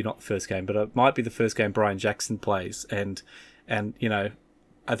 or maybe not the first game, but it might be the first game Brian Jackson plays, and you know,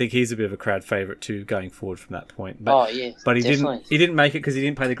 I think he's a bit of a crowd favourite too going forward from that point. But, but he didn't make it because he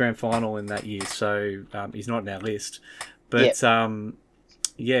didn't play the grand final in that year, so he's not in our list. But I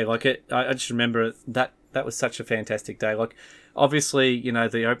just remember that was such a fantastic day. Like, obviously, you know,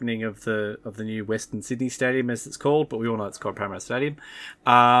 the opening of the new Western Sydney Stadium, as it's called, but we all know it's called Parramatta Stadium.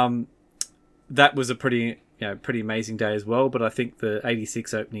 That was a pretty amazing day as well. But I think the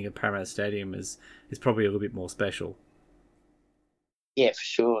 '86 opening of Parramatta Stadium is probably a little bit more special. Yeah, for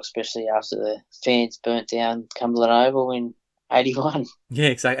sure, especially after the fans burnt down Cumberland Oval in '81. Yeah,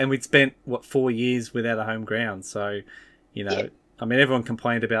 exactly. And we'd spent 4 years without a home ground, so. You know, I mean, everyone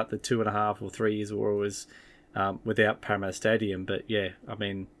complained about the 2.5 or 3 years war was without Parramatta Stadium, but yeah, I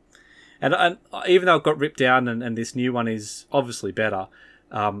mean, and even though it got ripped down and this new one is obviously better,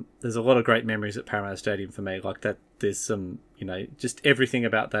 there's a lot of great memories at Parramatta Stadium for me. Like that, there's some, you know, just everything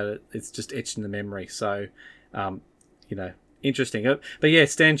about that. It's just etched in the memory. So, you know, interesting. But yeah,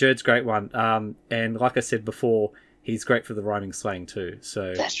 Stan Jerd's a great one. And like I said before, he's great for the rhyming slang too.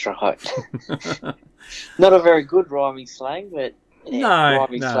 So that's right. Not a very good rhyming slang, but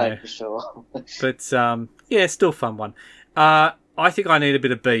rhyming slang for sure. But still fun one. I think I need a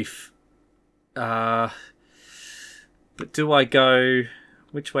bit of beef. But do I go?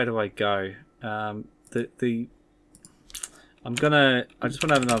 Which way do I go? I just want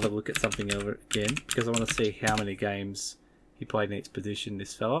to have another look at something again because I want to see how many games he played in each position.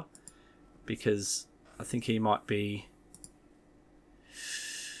 This fella, because I think he might be.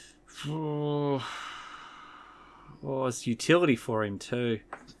 Oh, it's utility for him too.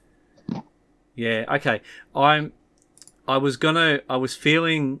 Yeah, okay. I was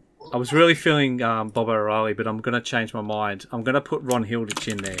really feeling Bob O'Reilly, but I'm gonna change my mind. I'm gonna put Ron Hilditch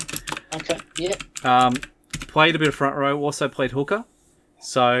in there. Okay, yeah. Played a bit of front row, also played hooker.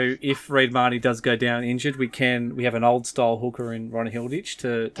 So if Reid Marnie does go down injured, we have an old style hooker in Ron Hilditch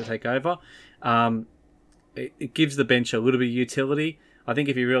to take over. It gives the bench a little bit of utility. I think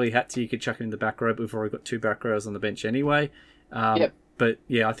if you really had to, you could chuck him in the back row. We've already got 2 back rows on the bench anyway. But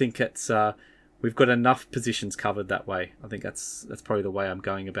yeah, I think it's we've got enough positions covered that way. I think that's probably the way I'm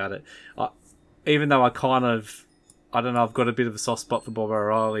going about it. Even though I don't know, I've got a bit of a soft spot for Bob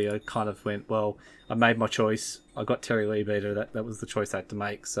O'Reilly. I kind of went, well, I made my choice. I got Terry Leabeater. That was the choice I had to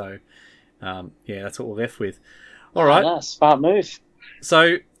make. So that's what we're left with. All right, smart move.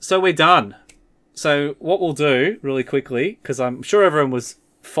 So we're done. So what we'll do really quickly, because I'm sure everyone was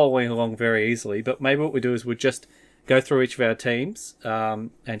following along very easily, but maybe what we do is we'll just go through each of our teams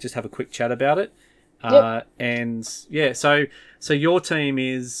and just have a quick chat about it. So your team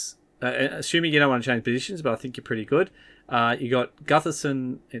is, assuming you don't want to change positions, but I think you're pretty good. You got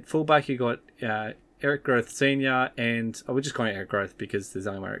Gutherson at fullback, you got Eric Groth Senior, and we're just calling it Eric Groth because there's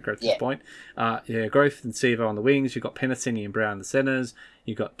only one Eric Groth at this point. Groth and Sevo on the wings. You've got Penasini and Brown in the centres.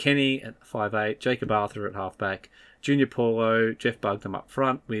 You've got Kenny at 5'8", Jacob Arthur at halfback, Junior Paulo, Jeff Bugdam up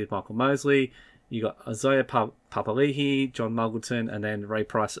front with Michael Mosley. You got Isaiah Papali'i, John Muggleton, and then Ray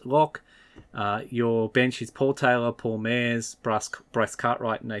Price at lock. Your bench is Paul Taylor, Paul Mayers, Bryce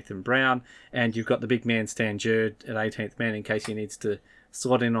Cartwright, Nathan Brown, and you've got the big man Stan Jerd at 18th man in case he needs to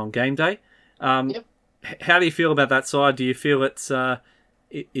slot in on game day. How do you feel about that side? Do you feel it's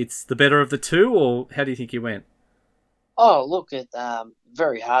the better of the two, or how do you think you went? Oh, look, it's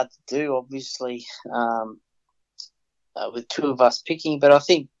very hard to do, obviously, with two of us picking. But I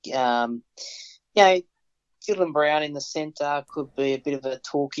think, Dylan Brown in the centre could be a bit of a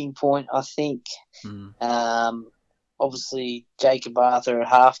talking point, I think. Obviously, Jacob Arthur at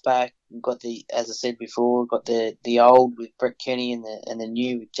halfback. We've got as I said before, got the old with Brett Kenny and the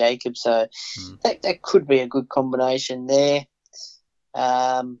new with Jacob. So that could be a good combination there.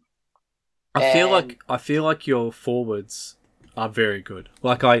 I feel like your forwards are very good.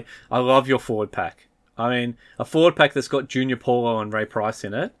 Like I love your forward pack. I mean, a forward pack that's got Junior Paulo and Ray Price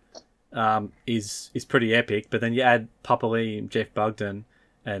in it is pretty epic. But then you add Papali'i and Jeff Bugden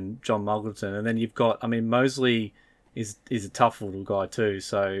and John Muggleton, and then you've got, Mosley is a tough little guy too.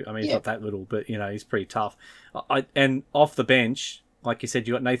 So he's not that little, but he's pretty tough. And off the bench, like you said,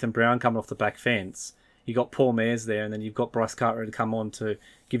 you got Nathan Brown coming off the back fence. You got Paul Mayers there, and then you've got Bryce Cartwright to come on to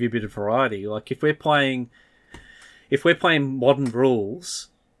give you a bit of variety. Like if we're playing modern rules,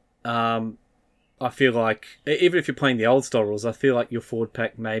 I feel like even if you're playing the old style rules, I feel like your forward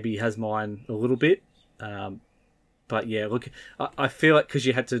pack maybe has mine a little bit. But yeah, look, I feel like because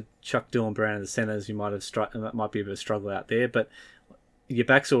you had to chuck Dylan Brown in the centres, you might have that might be a bit of a struggle out there. But your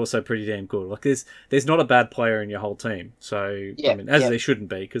backs are also pretty damn good. Like there's not a bad player in your whole team. So Yeah, I mean, as they shouldn't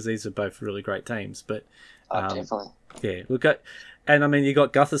be, because these are both really great teams. But definitely. yeah, look at, and I mean you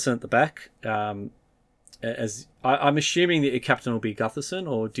got Gutherson at the back. As I'm assuming that your captain will be Gutherson,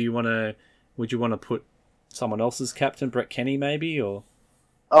 or would you want to put someone else's captain, Brett Kenny maybe, or?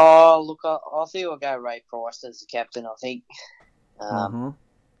 Oh, look, I think I'll go Ray Price as the captain. I think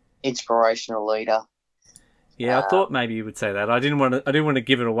inspirational leader. Yeah, I thought maybe you would say that. I didn't want to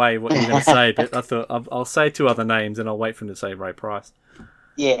give it away what you were going to say, but I thought I'll say two other names and I'll wait for him to say Ray Price.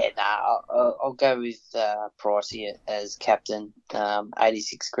 Yeah, I'll go with Price here as captain.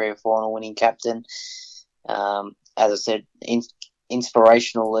 86 grand final winning captain. As I said,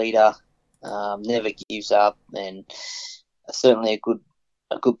 inspirational leader. Never gives up, and certainly a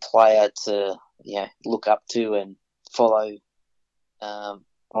good player to look up to and follow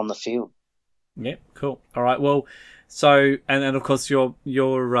on the field. Yeah, cool. All right, well, so and of course you're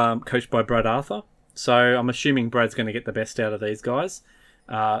coached by Brad Arthur, so I'm assuming Brad's going to get the best out of these guys.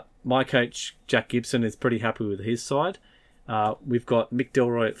 My coach Jack Gibson is pretty happy with his side. We've got Mick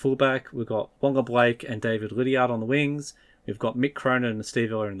Delroy at fullback. We've got Wonga Blake and David Lydiard on the wings. We've got Mick Cronin and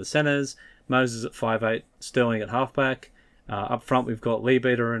Steve Iller in the centres. Moses at 5'8", Sterling at halfback. Up front, we've got Lee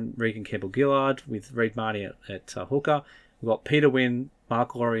Beater and Regan Campbell-Gillard with Reid Marnie at hooker. We've got Peter Wynn,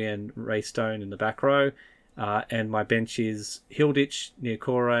 Mark Laurie and Ray Stone in the back row. And my bench is Hilditch,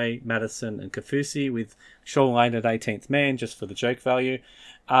 Niokore, Madison and Kafusi with Shaw Lane at 18th man, just for the joke value.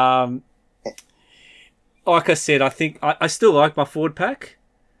 Like I said, I think I still like my forward pack.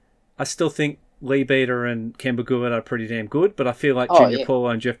 I still think Lee Beater and Kemba Gould are pretty damn good, but I feel like Junior Paulo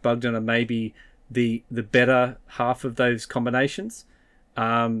and Jeff Bugden are maybe the better half of those combinations.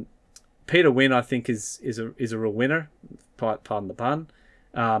 Peter Wynn, I think, is a real winner, pardon the pun.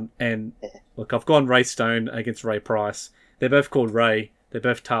 And look, I've gone Ray Stone against Ray Price. They're both called Ray. They're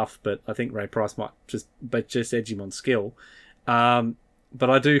both tough, but I think Ray Price might just edge him on skill. But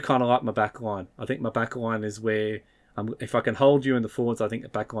I do kind of like my back line. I think my back line is where, if I can hold you in the forwards, I think the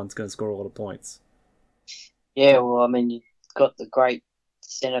back line's going to score a lot of points. Yeah, well, I mean, you've got the great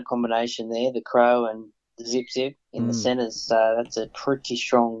centre combination there, the Crow and the Zip in the centres. So that's a pretty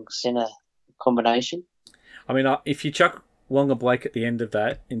strong centre combination. I mean, if you chuck Wonga Blake at the end of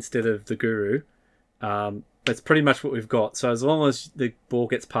that instead of the Guru, that's pretty much what we've got. So as long as the ball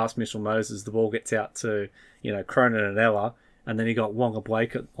gets past Mitchell Moses, the ball gets out to Cronin and Ella, and then you got Wonga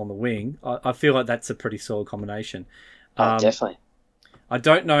Blake on the wing. I feel like that's a pretty solid combination. Definitely. I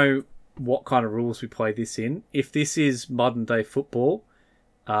don't know what kind of rules we play this in. If this is modern day football,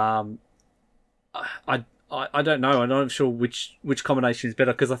 I don't know. I'm not sure which combination is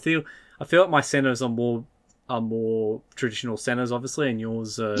better, because I feel like my centers are more traditional centers, obviously, and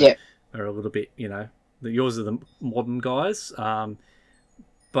yours are a little bit, yours are the modern guys.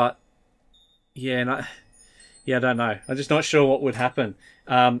 But yeah, I don't know. I'm just not sure what would happen.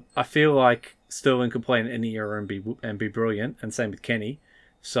 I feel like Sterling could play in any era and be brilliant, and same with Kenny.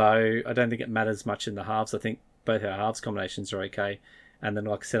 So I don't think it matters much in the halves. I think both our halves combinations are okay. And then,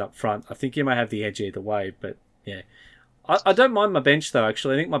 like I said up front, I think you may have the edge either way. But yeah, I don't mind my bench though.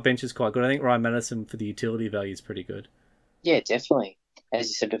 Actually, I think my bench is quite good. I think Ryan Madison for the utility value is pretty good. Yeah, definitely. As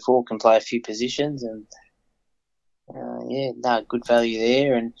you said before, can play a few positions, and good value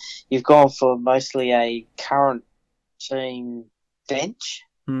there. And you've gone for mostly a current team bench.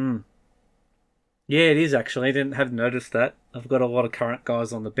 Yeah, it is actually. I haven't noticed that. I've got a lot of current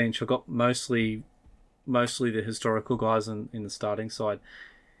guys on the bench. I've got mostly the historical guys in the starting side.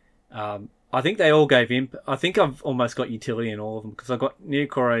 I think they all gave imp. I think I've almost got utility in all of them, because I've got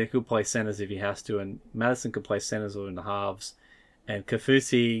Niokore who could play centres if he has to, and Madison could play centres or in the halves. And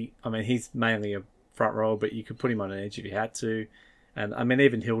Kafusi, I mean, he's mainly a front row, but you could put him on an edge if you had to. And I mean,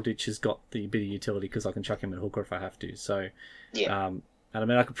 even Hilditch has got the bit of utility, because I can chuck him at hooker if I have to. So, and I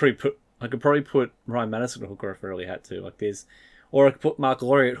mean, I could probably put Ryan Madison at hooker if I really had to. Or I could put Mark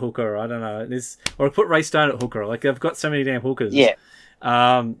Laurie at hooker. I don't know. Or I could put Ray Stone at hooker. Like, I've got so many damn hookers. Yeah.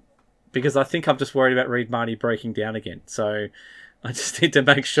 Because I think I'm just worried about Reid Marnie breaking down again. So I just need to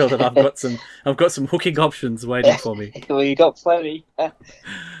make sure that I've got some hooking options waiting for me. Well, you got plenty.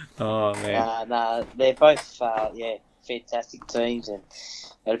 Oh man. They're both fantastic teams, and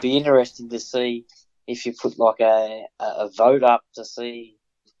it'd be interesting to see if you put like a vote up to see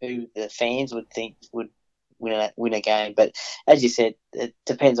who the fans would think would win a game. But as you said, it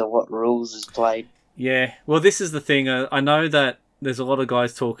depends on what rules is played. Yeah, well, this is the thing. I know that there's a lot of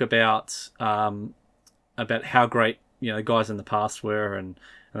guys talk about how great guys in the past were and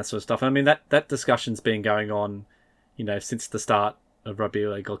that sort of stuff. I mean, that discussion's been going on since the start of rugby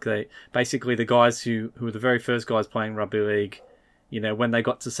league. Like basically the guys who were the very first guys playing rugby league, when they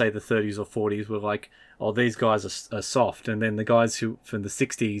got to say the 30s or 40s, were like, oh, these guys are soft, and then the guys who from the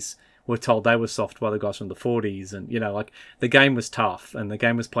 60s were told they were soft by the guys from the 40s, and like the game was tough and the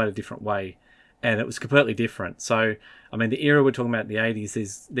game was played a different way, and it was completely different. So I mean, the era we're talking about in the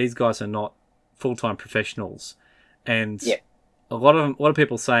 80s, these guys are not full-time professionals, and a lot of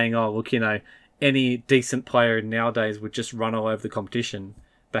people saying, oh look, any decent player nowadays would just run all over the competition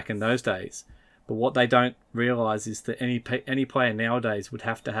back in those days. But what they don't realise is that any player nowadays would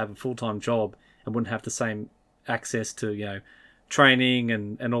have to have a full-time job and wouldn't have the same access to training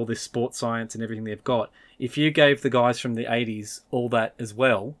and all this sports science and everything they've got. If you gave the guys from the 80s all that as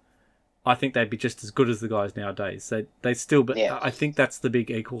well, I think they'd be just as good as the guys nowadays. They still, but I think that's the big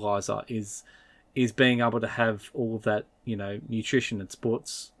equaliser is being able to have all of that, nutrition and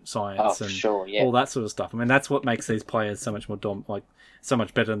sports science and all that sort of stuff. I mean, that's what makes these players so much more so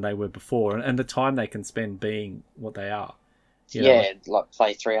much better than they were before, and the time they can spend being what they are. Like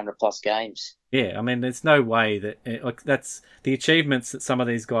play 300 plus games. Yeah, I mean, there's no way that that's the achievements that some of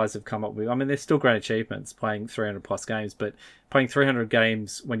these guys have come up with. I mean, they're still great achievements playing 300 plus games, but playing 300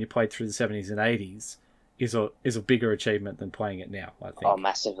 games when you played through the 70s and 80s is a bigger achievement than playing it now, I think. Oh,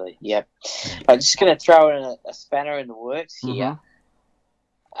 massively, yep. I'm just going to throw in a spanner in the works here.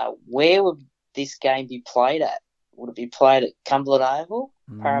 Where would this game be played at? Would it be played at Cumberland Oval,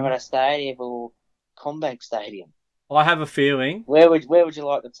 Parramatta Stadium, or Combank Stadium? I have a feeling. Where would you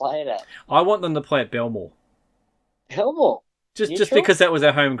like to play it at? I want them to play at Belmore. Belmore? Just because that was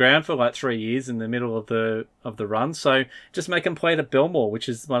our home ground for like 3 years in the middle of the run. So just make them play it at Belmore, which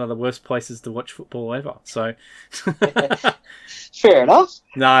is one of the worst places to watch football ever. So fair enough.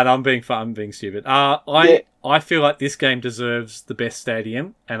 No, I'm being stupid. I feel like this game deserves the best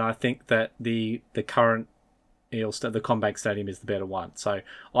stadium, and I think that the current the Combank Stadium is the better one. So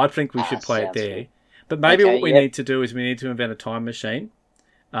I think we should play it there. Good. But maybe what we need to do is we need to invent a time machine.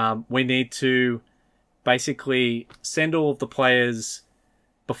 We need to basically send all of the players,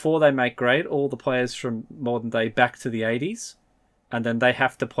 before they make grade, all the players from modern day back to the 80s, and then they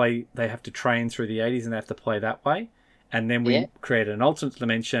have to train through the 80s and they have to play that way. And then we create an alternate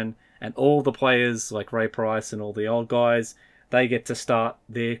dimension, and all the players like Ray Price and all the old guys, they get to start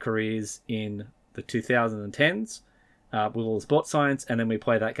their careers in the 2010s with all the sports science, and then we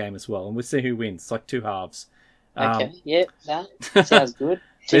play that game as well, and we'll see who wins. It's like two halves. That sounds good.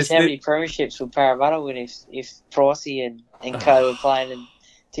 Just how many premierships will Parramatta win if Pricey and Co were playing in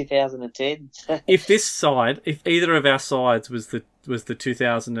 2010? if either of our sides was the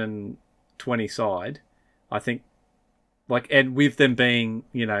 2020 side, I think, and with them being,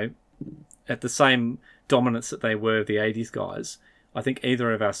 at the same dominance that they were the 80s guys, I think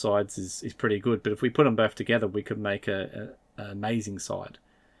either of our sides is pretty good. But if we put them both together, we could make an amazing side.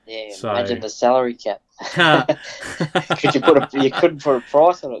 Yeah, so, imagine the salary cap. You couldn't put a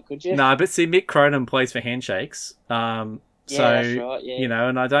price on it, could you? No, but see, Mick Cronin plays for handshakes. That's right. Yeah.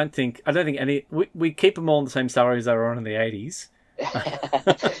 And I don't think any we keep them all on the same salaries they were on in the 80s.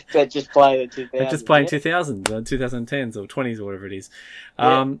 But just play the 2000s. They're just playing 2000s, 2010s, or 20s, or whatever it is.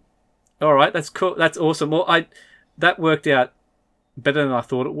 All right, that's cool. That's awesome. Well, that worked out better than I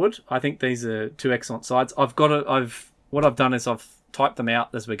thought it would. I think these are two excellent sides. What I've done is I've typed them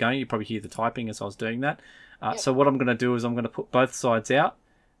out as we're going. You probably hear the typing as I was doing that. So what I'm going to do is I'm going to put both sides out,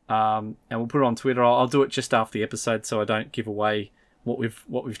 and we'll put it on Twitter. I'll do it just after the episode, so I don't give away what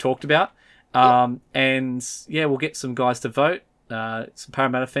we've talked about. And we'll get some guys to vote, some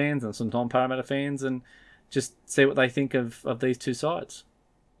Parramatta fans and some non-Parramatta fans, and just see what they think of these two sides.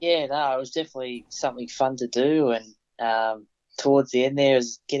 Yeah, no, it was definitely something fun to do, and towards the end there, it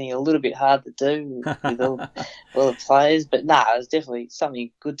was getting a little bit hard to do with all the players. But it was definitely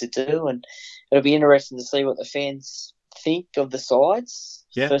something good to do, and it'll be interesting to see what the fans think of the sides,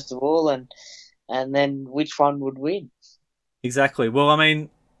 first of all, and then which one would win. Exactly. Well, I mean,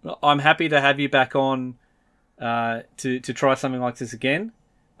 I'm happy to have you back on to try something like this again.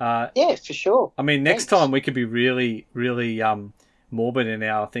 For sure. I mean, next time we could be really, really morbid in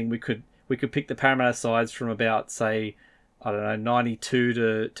our thing. We could pick the Parramatta sides from about, say, I don't know,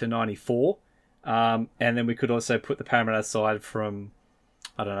 92 to 94. And then we could also put the Parramatta side from,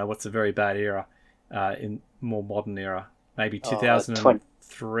 I don't know, what's a very bad era, in more modern era. Maybe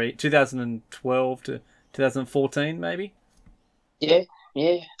 2003, 2012 to 2014, maybe? Yeah.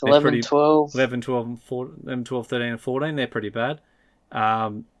 11, 12. 11, 12, 13 and 14, they're pretty bad.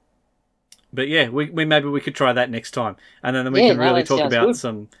 But yeah, maybe we could try that next time. And then we can really talk about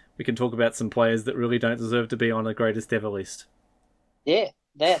some players that really don't deserve to be on a greatest ever list. Yeah,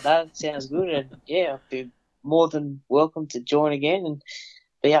 that sounds good. And I'd be more than welcome to join again and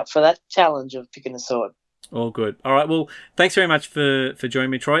be up for that challenge of picking a side. All good. All right. Well, thanks very much for joining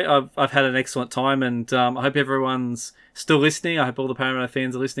me, Troy. I've had an excellent time, and I hope everyone's still listening. I hope all the Parramatta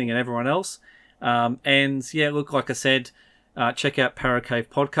fans are listening, and everyone else. And yeah, look, like I said, check out Parra Cave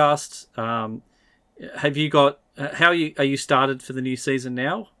Podcast. Have you got? Are you started for the new season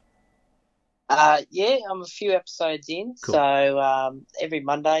now? Yeah, I'm a few episodes in, Cool. so every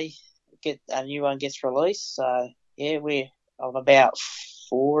Monday a new one gets released. So yeah, I'm about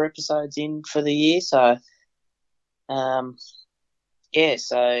 4 episodes in for the year. So yeah,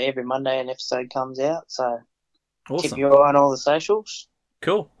 so every Monday an episode comes out. So Awesome. keep your eye on all the socials.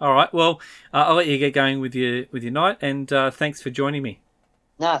 Cool. All right. Well, I'll let you get going with your night, and thanks for joining me.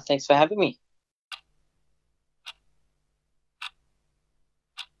 No, thanks for having me.